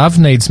getting their love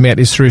needs met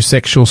is through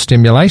sexual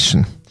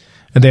stimulation.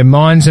 Their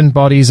minds and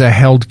bodies are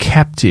held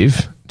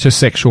captive to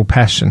sexual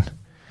passion.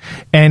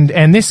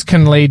 And this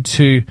can lead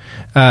to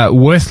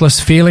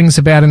worthless feelings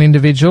about an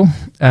individual.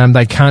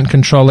 They can't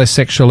control their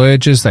sexual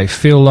urges. They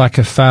feel like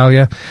a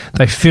failure.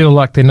 They feel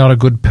like they're not a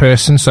good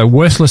person. So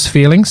worthless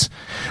feelings.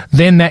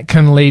 Then that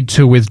can lead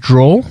to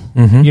withdrawal.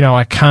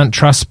 I can't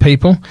trust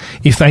people.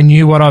 If they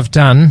knew what I've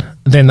done,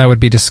 then they would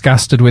be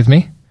disgusted with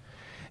me.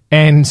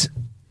 And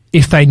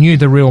if they knew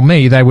the real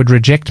me, they would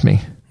reject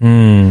me.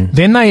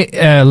 Then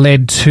they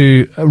led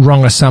to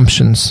wrong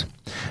assumptions.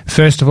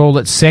 First of all,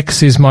 that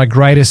sex is my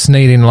greatest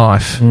need in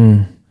life.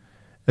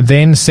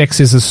 Then sex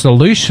is a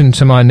solution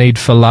to my need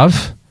for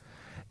love.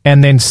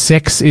 And then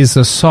sex is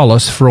a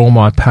solace for all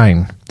my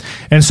pain.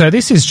 And so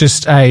this is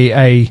just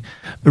a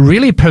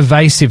really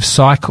pervasive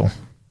cycle.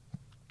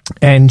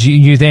 And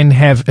you then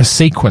have a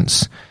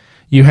sequence.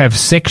 You have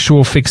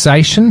sexual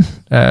fixation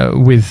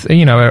with,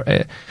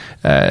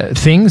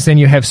 things. Then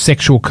you have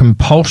sexual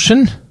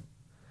compulsion.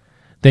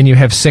 Then you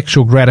have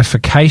sexual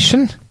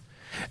gratification.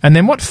 And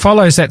then what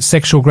follows that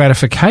sexual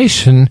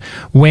gratification,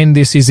 when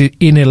this is an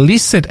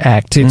illicit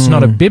act, it's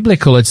not a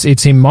biblical,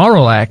 it's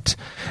immoral act,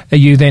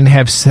 you then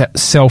have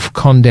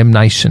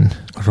self-condemnation.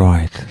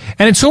 Right.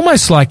 And it's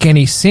almost like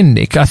any sin,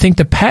 Nick. I think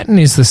the pattern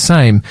is the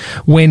same.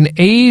 When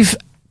Eve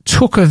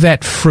took of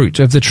that fruit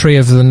of the tree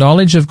of the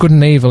knowledge of good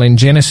and evil in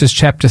Genesis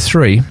chapter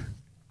 3,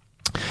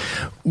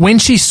 when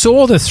she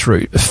saw the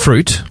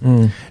fruit,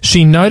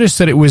 she noticed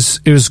that it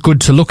was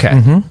good to look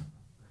at.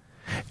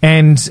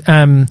 And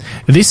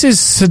this is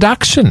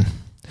seduction.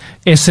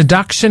 A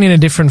seduction in a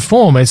different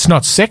form. It's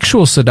not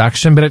sexual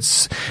seduction, but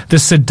it's the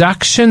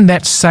seduction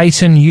that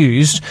Satan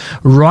used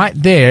right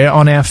there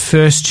on our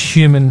first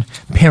human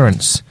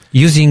parents.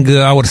 Using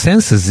our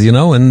senses,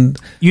 and...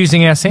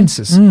 Using our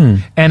senses.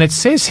 And it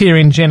says here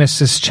in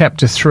Genesis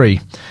chapter 3,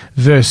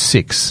 verse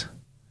 6,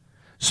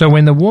 so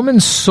when the woman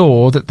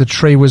saw that the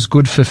tree was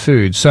good for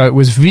food, so it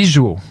was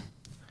visual,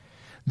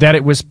 that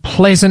it was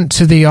pleasant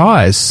to the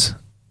eyes,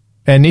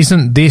 And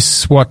isn't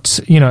this what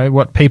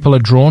people are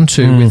drawn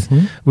to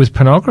with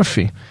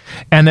pornography?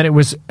 And that it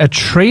was a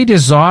tree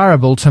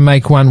desirable to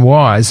make one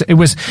wise. It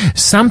was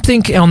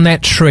something on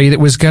that tree that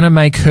was going to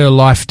make her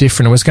life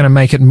different. It was going to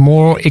make it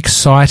more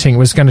exciting. It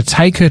was going to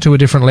take her to a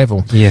different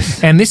level.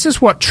 Yes. And this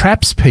is what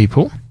traps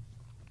people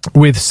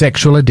with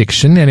sexual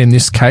addiction, and in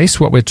this case,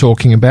 what we're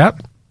talking about,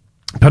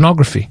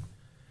 pornography.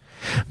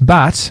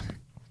 But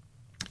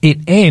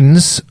it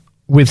ends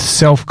with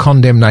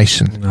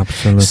self-condemnation.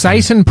 Absolutely.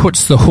 Satan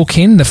puts the hook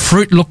in. The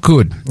fruit looked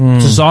good,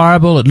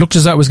 desirable. It looked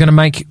as though it was going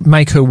to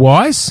make her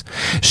wise.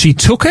 She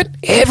took it.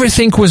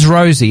 Everything was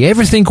rosy.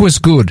 Everything was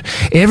good.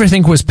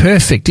 Everything was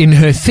perfect in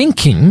her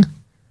thinking.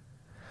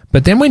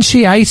 But then when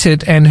she ate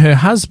it and her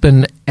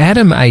husband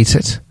Adam ate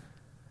it,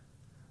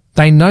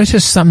 they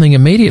noticed something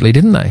immediately,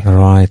 didn't they?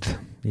 Right.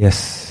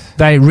 Yes.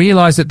 They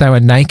realized that they were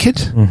naked.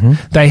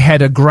 They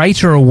had a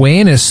greater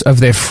awareness of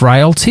their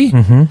frailty.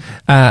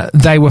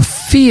 They were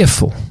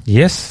fearful.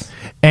 Yes.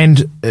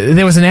 And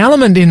there was an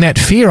element in that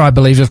fear, I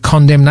believe, of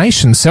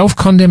condemnation,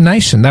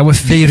 self-condemnation. They were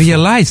fearful. They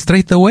realized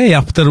straight away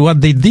after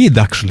what they did,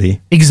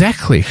 actually.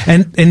 Exactly.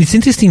 And it's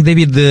interesting,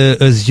 David,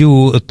 as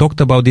you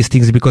talked about these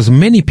things, because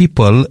many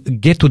people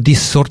get to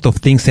these sort of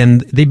things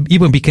and they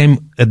even became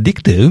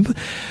addictive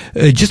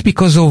just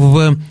because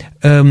of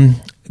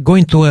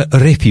going to a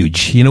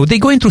refuge. They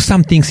go into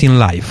some things in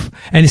life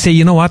and say,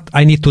 you know what,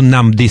 I need to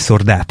numb this or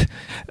that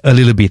a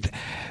little bit.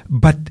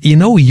 But,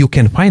 you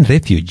can find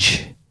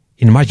refuge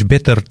in much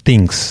better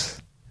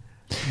things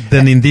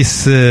than in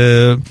this,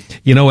 and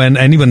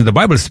even the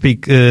Bible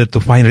speak to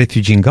find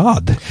refuge in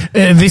God.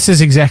 This is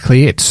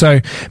exactly it.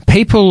 So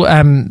people,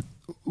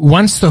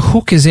 once the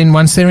hook is in,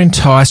 once they're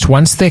enticed,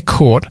 once they're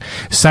caught,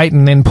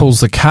 Satan then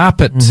pulls the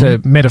carpet,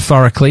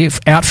 metaphorically,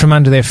 out from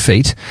under their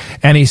feet,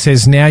 and he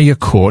says, now you're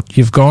caught,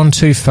 you've gone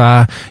too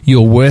far,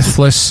 you're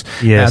worthless,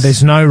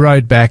 there's no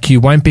road back, you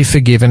won't be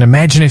forgiven.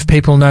 Imagine if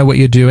people know what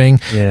you're doing,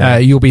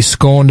 you'll be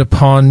scorned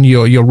upon,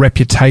 your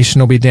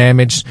reputation will be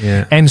damaged.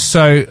 And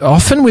so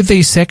often with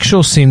these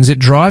sexual sins, it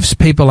drives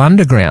people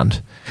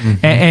underground.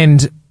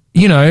 And,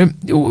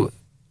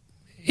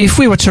 if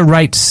we were to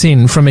rate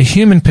sin from a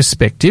human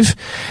perspective,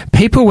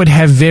 people would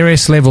have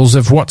various levels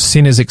of what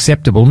sin is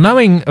acceptable,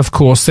 knowing, of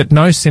course, that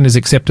no sin is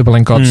acceptable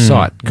in God's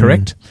sight,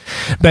 correct?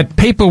 But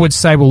people would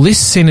say, well, this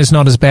sin is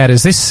not as bad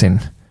as this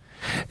sin.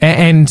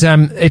 And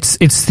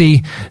it's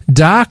the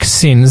dark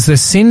sins, the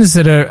sins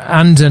that are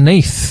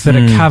underneath, that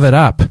are covered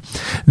up,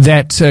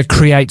 that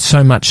create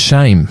so much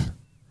shame.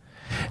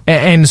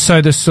 And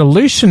so the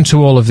solution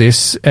to all of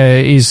this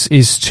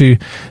is to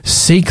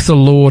seek the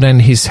Lord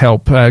and His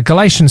help.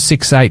 Galatians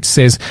 6:8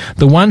 says,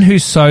 the one who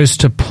sows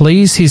to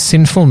please his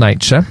sinful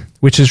nature,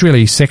 which is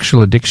really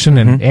sexual addiction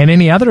and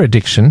any other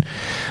addiction,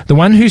 the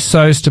one who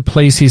sows to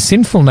please his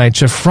sinful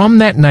nature, from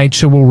that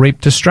nature will reap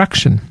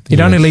destruction.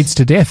 It only leads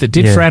to death. It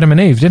did for Adam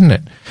and Eve, didn't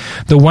it?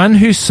 The one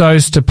who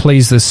sows to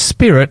please the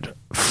Spirit,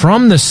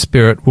 from the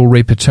Spirit will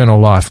reap eternal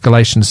life.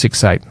 Galatians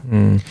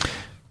 6:8.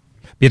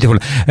 Beautiful.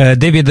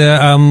 David,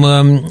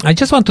 I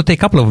just want to take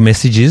a couple of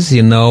messages.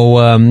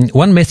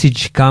 One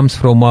message comes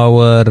from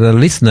our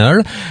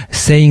listener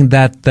saying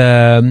that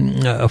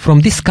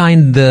from this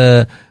kind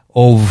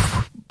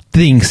of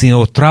things,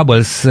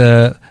 troubles,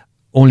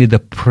 only the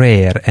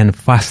prayer and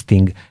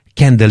fasting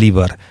can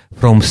deliver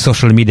from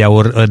social media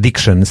or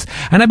addictions.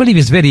 And I believe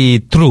it's very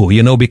true,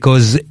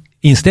 because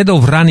instead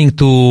of running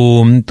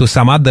to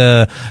some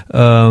other,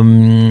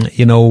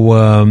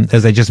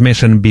 as I just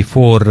mentioned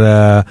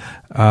before,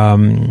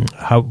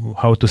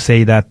 how to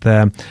say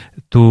that,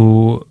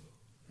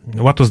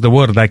 what was the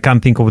word? I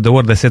can't think of the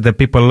word. I said that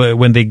people,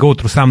 when they go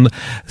through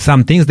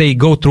some things, they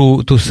go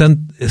through to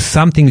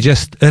something,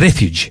 just a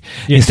refuge.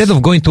 Yes. Instead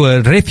of going to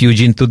a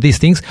refuge into these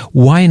things,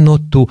 why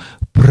not to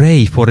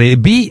pray for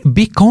it?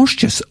 Be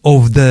conscious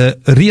of the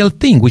real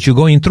thing which you're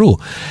going through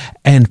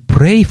and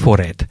pray for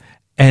it.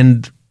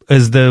 And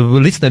as the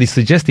listener is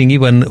suggesting,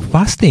 even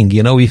fasting,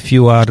 if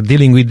you are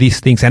dealing with these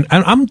things. And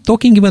I'm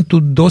talking even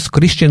to those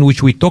Christians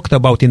which we talked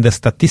about in the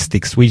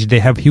statistics, which they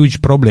have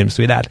huge problems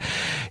with that.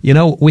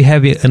 We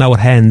have in our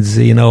hands,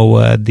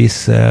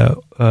 this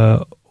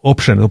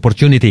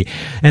opportunity.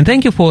 And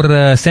thank you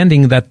for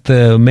sending that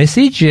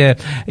message.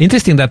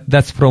 Interesting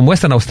that's from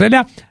Western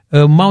Australia.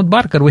 Mount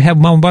Barker. We have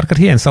Mount Barker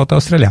here in South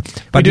Australia.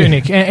 We do,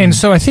 Nick. And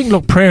so I think,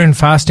 look, prayer and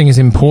fasting is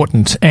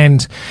important.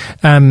 And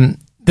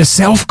the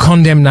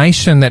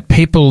self-condemnation that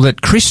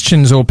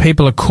Christians or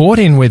people are caught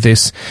in with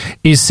this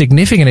is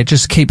significant. It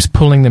just keeps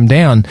pulling them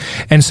down.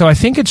 And so I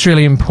think it's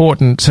really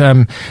important.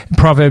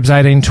 Proverbs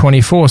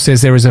 18:24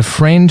 says there is a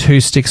friend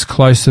who sticks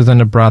closer than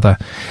a brother.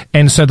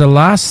 And so the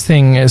last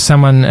thing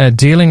someone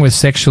dealing with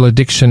sexual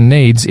addiction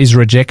needs is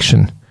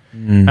rejection.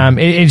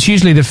 It's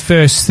usually the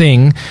first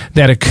thing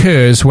that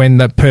occurs when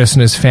the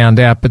person is found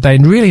out, but they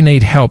really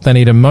need help. They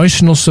need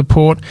emotional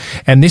support,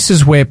 and this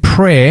is where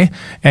prayer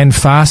and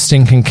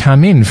fasting can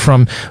come in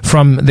from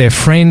their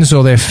friends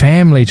or their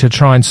family to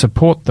try and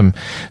support them.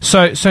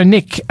 So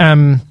Nick,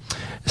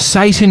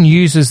 Satan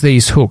uses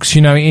these hooks.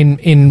 You know,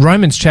 in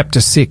Romans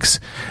chapter 6,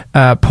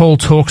 Paul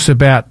talks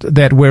about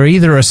that we're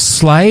either a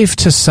slave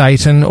to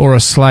Satan or a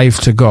slave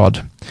to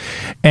God.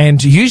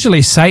 And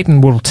usually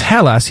Satan will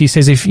tell us, he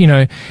says, if, you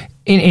know,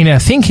 in our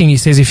thinking, he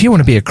says, if you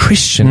want to be a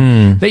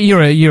Christian, that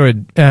you're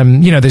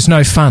there's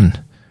no fun.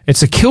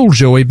 It's a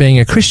killjoy being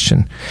a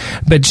Christian.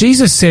 But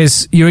Jesus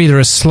says you're either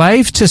a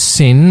slave to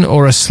sin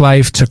or a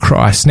slave to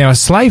Christ. Now, a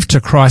slave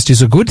to Christ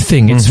is a good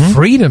thing. It's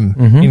freedom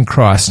in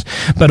Christ.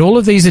 But all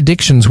of these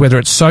addictions, whether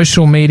it's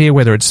social media,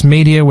 whether it's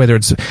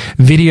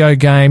video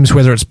games,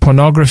 whether it's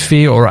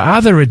pornography or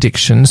other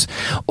addictions,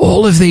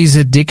 all of these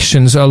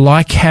addictions are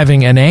like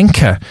having an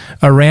anchor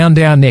around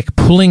our neck,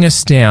 pulling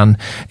us down,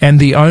 and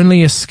the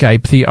only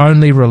escape, the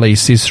only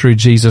release is through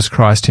Jesus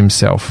Christ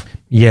himself.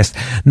 Yes.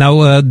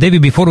 Now,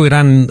 David, before we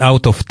run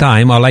out of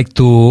time, I'd like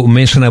to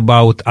mention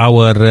about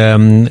our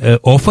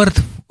offer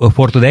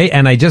for today.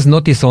 And I just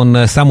noticed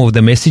on some of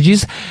the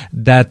messages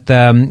that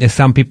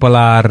some people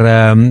are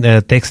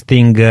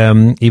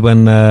texting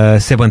even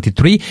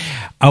 73.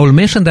 I will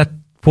mention that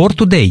for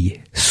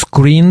today,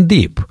 Screen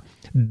Deep,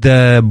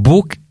 the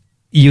book,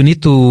 you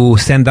need to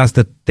send us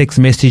the text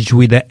message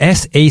with the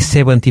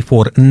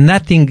SA74,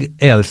 nothing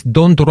else.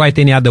 Don't write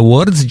any other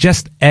words,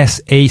 just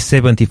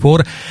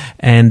SA74,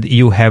 and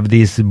you have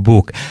this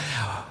book.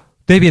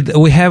 David,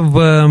 we have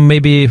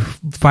maybe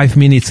 5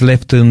 minutes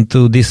left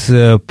into this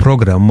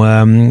program.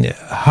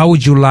 How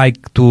would you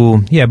like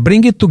to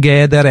bring it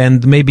together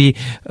and maybe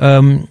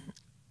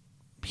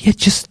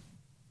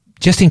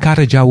just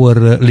encourage our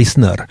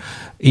listener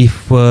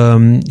if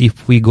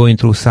we're going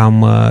through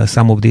some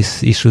of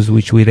these issues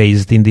which we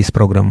raised in this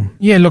program?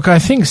 Yeah, look, I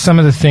think some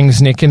of the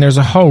things, Nick, and there's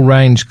a whole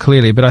range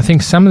clearly, but I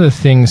think some of the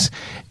things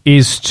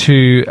is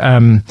to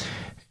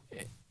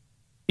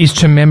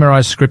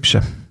memorize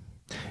Scripture.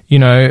 You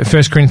know,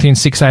 1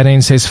 Corinthians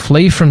 6:18 says,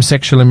 "Flee from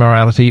sexual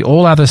immorality.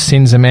 All other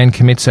sins a man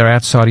commits are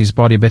outside his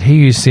body, but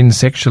he who sins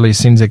sexually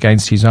sins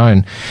against his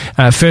own."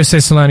 1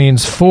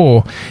 Thessalonians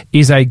 4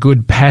 is a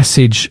good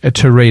passage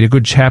to read, a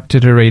good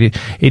chapter to read.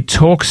 It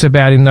talks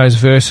about in those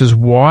verses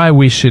why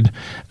we should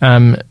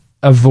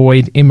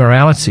avoid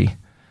immorality.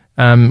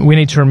 We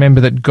need to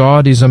remember that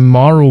God is a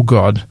moral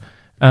God.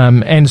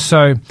 And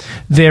so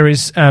there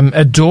is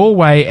a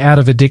doorway out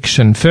of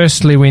addiction.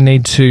 Firstly, we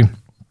need to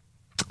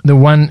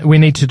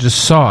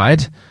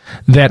decide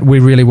that we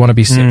really want to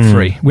be set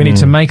free. We need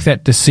to make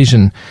that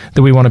decision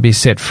that we want to be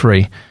set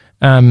free.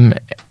 1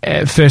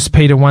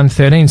 Peter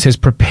 1:13 says,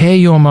 "Prepare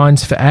your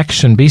minds for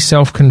action. Be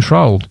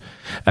self-controlled."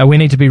 We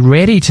need to be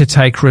ready to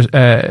take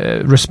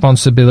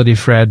responsibility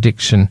for our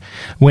addiction.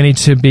 We need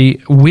to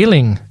be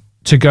willing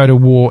to go to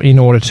war in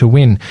order to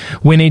win.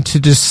 We need to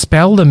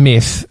dispel the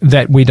myth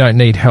that we don't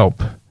need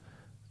help.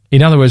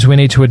 In other words, we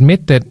need to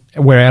admit that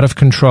we're out of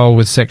control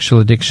with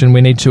sexual addiction.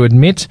 We need to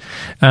admit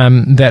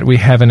that we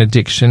have an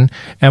addiction,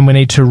 and we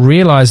need to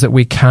realize that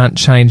we can't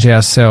change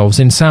ourselves.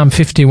 In Psalm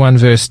 51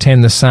 verse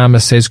 10, the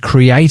psalmist says,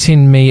 "Create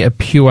in me a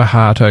pure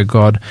heart, O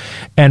God,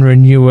 and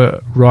renew a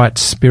right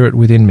spirit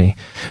within me."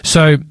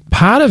 So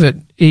part of it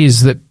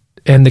is that,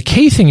 and the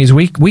key thing is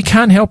we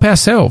can't help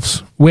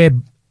ourselves. We're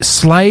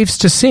slaves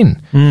to sin.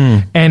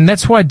 And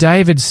that's why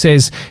David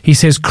says,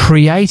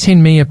 "Create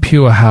in me a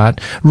pure heart,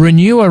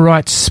 renew a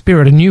right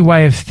spirit," a new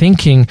way of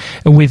thinking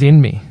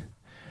within me.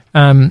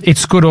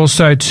 It's good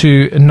also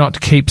to not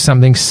keep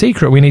something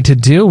secret. We need to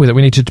deal with it.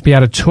 We need to be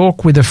able to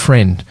talk with a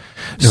friend,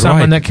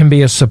 someone that can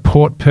be a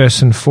support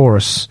person for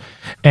us.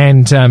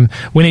 And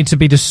we need to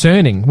be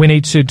discerning. We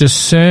need to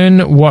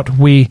discern what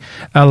we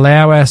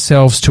allow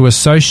ourselves to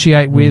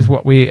associate with,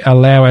 what we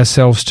allow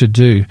ourselves to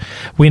do.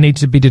 We need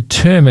to be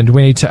determined.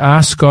 We need to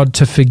ask God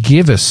to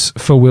forgive us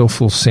for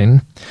willful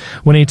sin.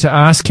 We need to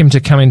ask Him to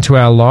come into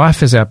our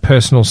life as our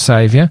personal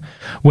Saviour.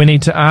 We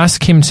need to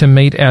ask Him to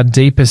meet our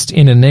deepest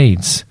inner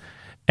needs.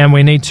 And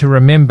we need to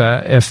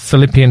remember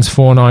Philippians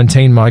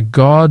 4:19, "My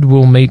God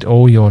will meet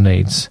all your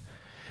needs."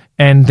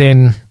 And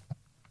then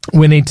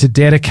we need to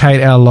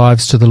dedicate our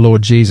lives to the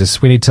Lord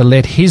Jesus. We need to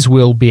let His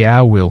will be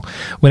our will.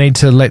 We need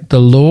to let the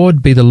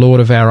Lord be the Lord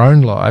of our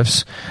own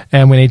lives,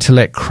 and we need to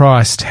let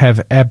Christ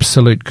have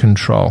absolute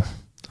control.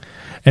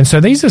 And so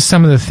these are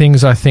some of the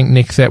things, I think,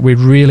 Nick, that we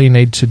really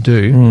need to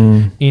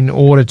do in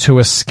order to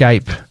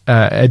escape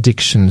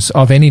addictions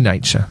of any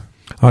nature.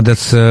 Oh,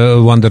 that's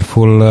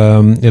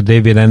wonderful,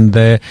 David. And,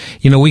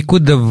 we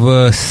could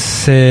have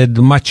said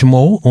much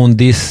more on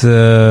this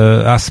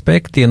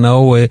aspect.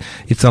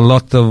 It's a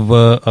lot of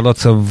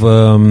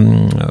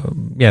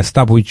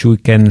stuff which we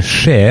can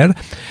share.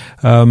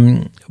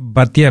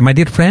 But my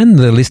dear friend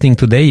listening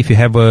today, if you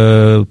have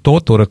a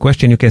thought or a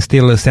question, you can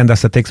still send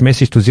us a text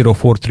message to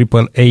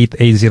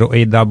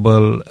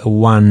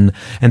 0488808111.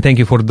 And thank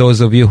you for those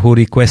of you who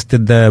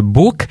requested the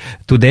book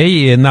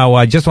today. Now,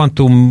 I just want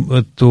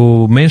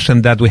to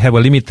mention that we have a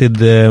limited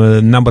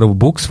number of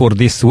books for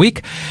this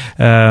week.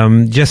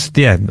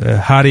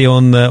 Hurry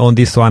on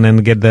this one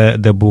and get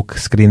the book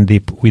Screen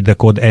Deep with the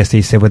code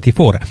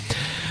SA74.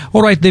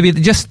 All right,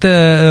 David, just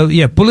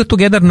pull it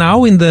together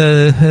now in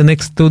the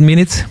next 2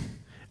 minutes.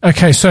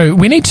 Okay, so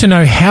we need to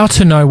know how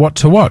to know what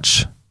to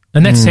watch.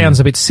 And that sounds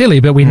a bit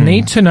silly, but we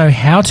need to know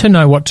how to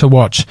know what to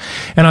watch.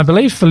 And I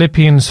believe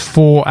Philippians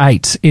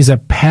 4:8 is a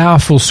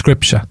powerful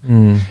scripture.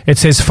 It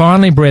says,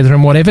 "Finally,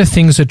 brethren, whatever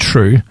things are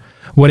true,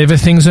 whatever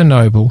things are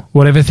noble,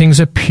 whatever things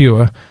are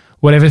pure,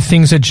 whatever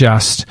things are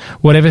just,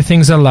 whatever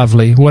things are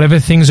lovely, whatever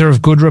things are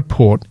of good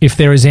report, if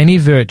there is any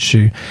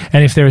virtue,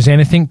 and if there is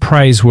anything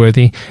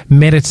praiseworthy,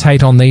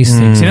 meditate on these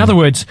things." In other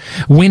words,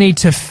 we need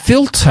to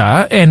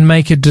filter and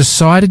make a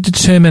decided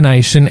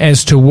determination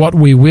as to what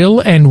we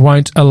will and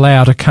won't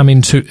allow to come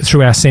into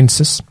through our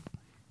senses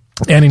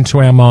and into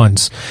our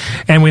minds.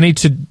 And we need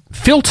to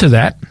filter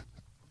that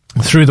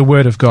through the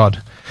Word of God.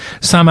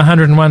 Psalm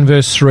 101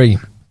 verse 3.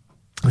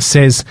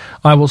 Says,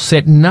 "I will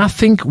set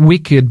nothing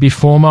wicked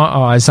before my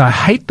eyes. I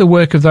hate the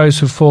work of those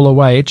who fall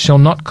away. It shall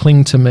not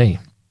cling to me."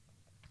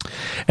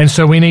 And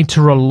so we need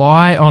to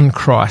rely on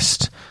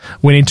Christ.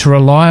 We need to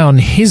rely on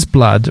His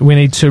blood. We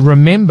need to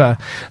remember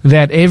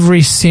that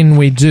every sin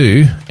we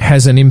do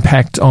has an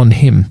impact on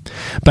Him.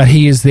 But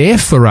He is there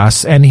for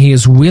us, and He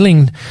is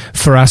willing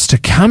for us to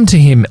come to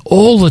Him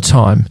all the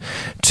time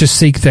to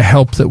seek the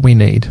help that we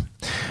need.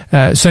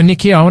 So,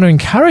 Nikki, I want to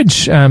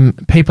encourage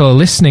people who are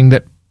listening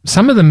that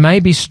some of them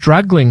may be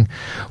struggling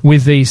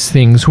with these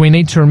things. We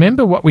need to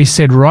remember what we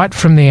said right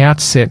from the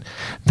outset,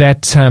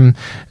 that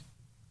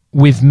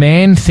with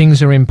man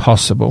things are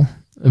impossible,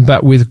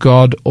 but with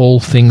God all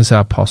things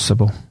are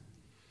possible.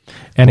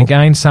 And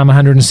again, Psalm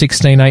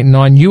 116, 8 and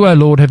 9, "You, O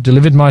Lord, have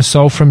delivered my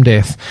soul from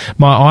death,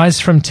 my eyes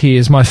from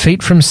tears, my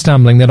feet from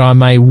stumbling, that I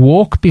may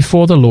walk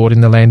before the Lord in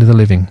the land of the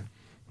living."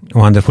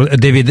 Wonderful.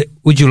 David,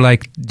 would you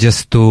like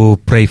just to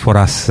pray for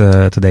us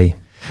today?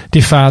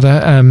 Dear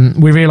Father,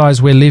 we realize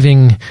we're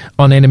living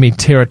on enemy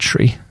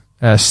territory.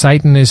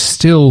 Satan is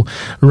still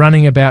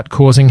running about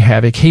causing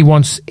havoc. He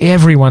wants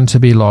everyone to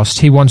be lost.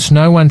 He wants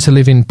no one to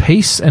live in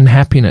peace and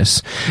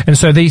happiness. And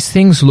so these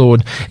things,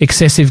 Lord,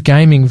 excessive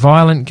gaming,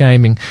 violent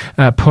gaming,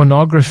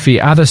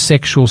 pornography, other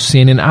sexual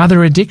sin, and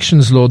other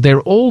addictions, Lord, they're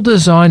all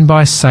designed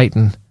by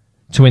Satan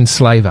to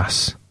enslave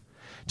us,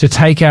 to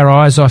take our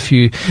eyes off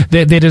you.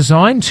 They're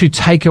designed to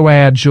take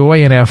away our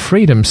joy and our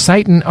freedom.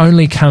 Satan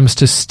only comes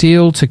to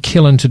steal, to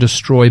kill, and to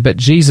destroy. But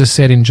Jesus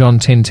said in John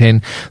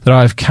 10:10 that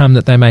I have come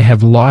that they may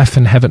have life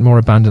and have it more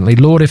abundantly.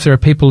 Lord, if there are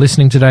people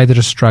listening today that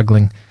are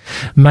struggling,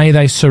 may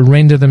they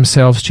surrender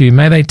themselves to you.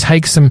 May they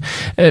take some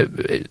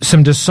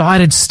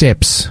decided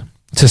steps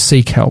to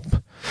seek help.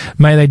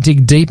 May they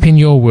dig deep in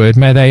your word.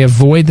 May they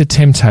avoid the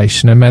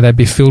temptation, and may they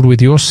be filled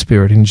with your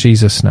Spirit in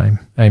Jesus' name.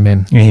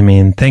 Amen.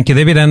 Amen. Thank you,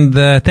 David, and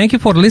thank you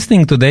for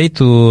listening today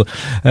to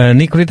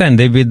Nick Rita and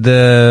David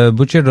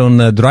Butcher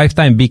on Drive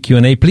Time Big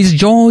Q&A. Please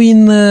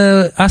join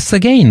us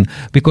again,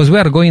 because we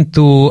are going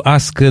to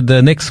ask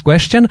the next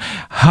question: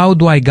 how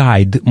do I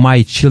guide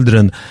my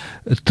children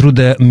through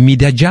the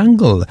media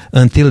jungle?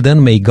 Until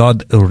then, may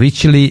God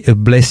richly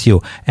bless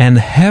you and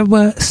have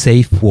a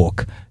safe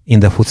walk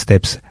in the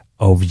footsteps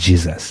of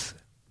Jesus.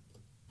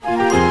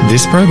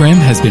 This program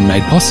has been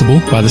made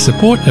possible by the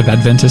support of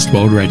Adventist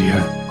World Radio.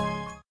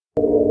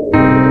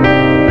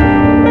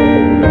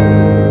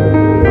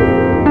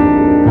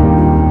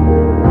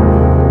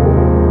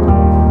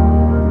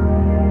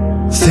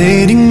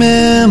 Fading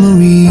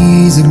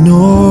memories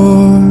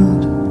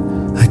ignored,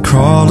 I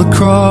crawl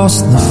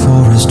across the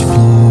forest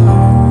floor.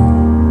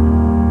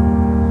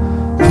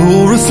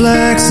 Pool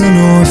reflects an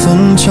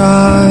orphan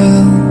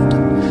child,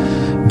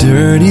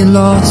 dirty,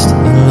 lost,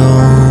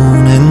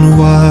 alone and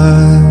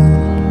wild.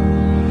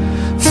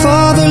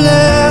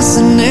 Fatherless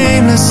and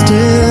nameless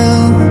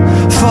still,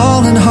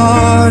 fallen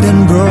heart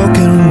and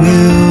broken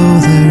will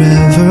there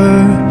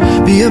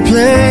ever be a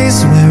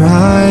place where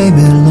I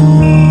belong?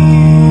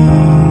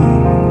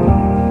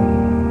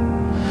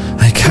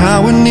 I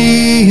cower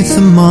neath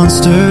the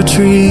monster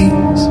trees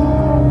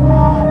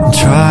and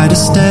try to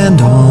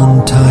stand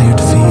on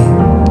tired feet.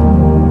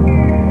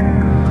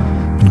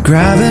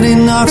 Gravity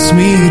knocks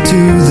me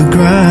to the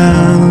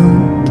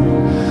ground,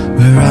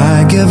 where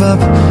I give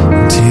up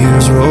and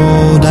tears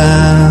roll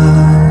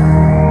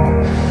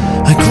down.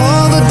 I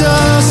claw the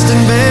dust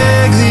and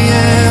beg the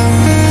end,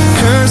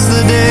 curse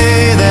the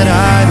day that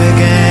I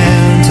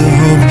began to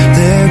hope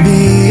there'd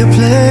be a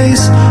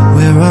place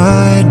where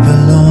I'd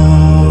belong.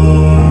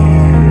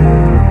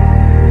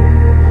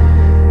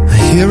 I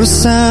hear a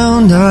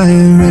sound I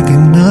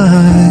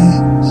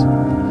recognize.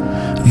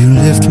 You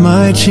lift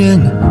my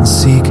chin and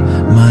seek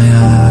my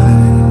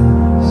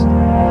eyes.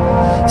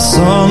 A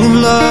song of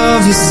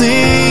love you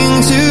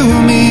sing to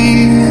me,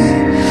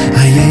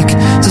 I ache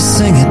to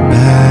sing it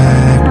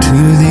back to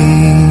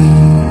thee.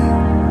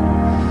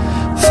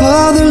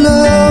 Father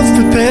love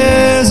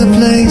prepares a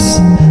place,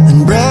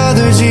 and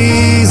brother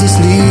Jesus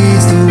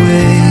leads the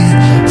way.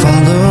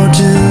 Follow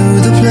to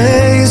the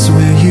place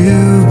where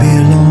you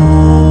belong.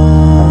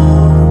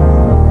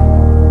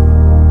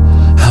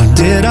 How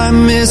did I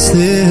miss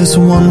this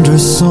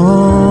wondrous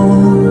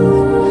song?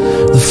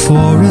 The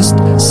forest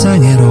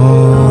sang it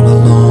all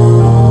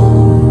along.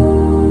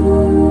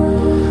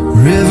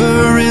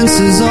 River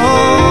rinses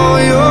all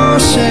your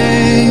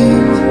shame,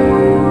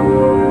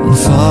 and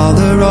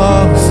Father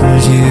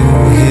offers you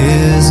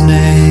His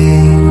name.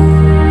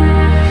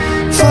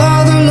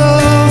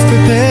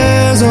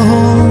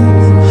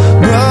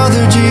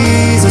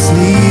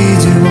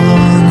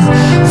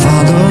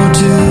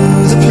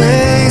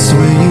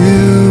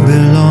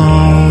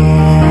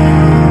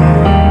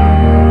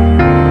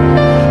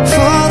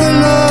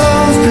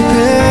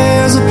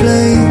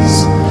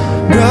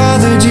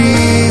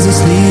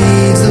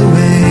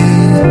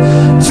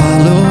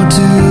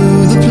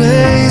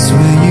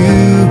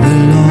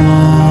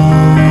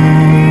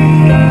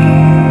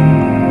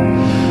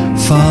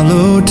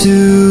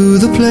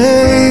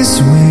 place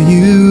where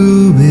you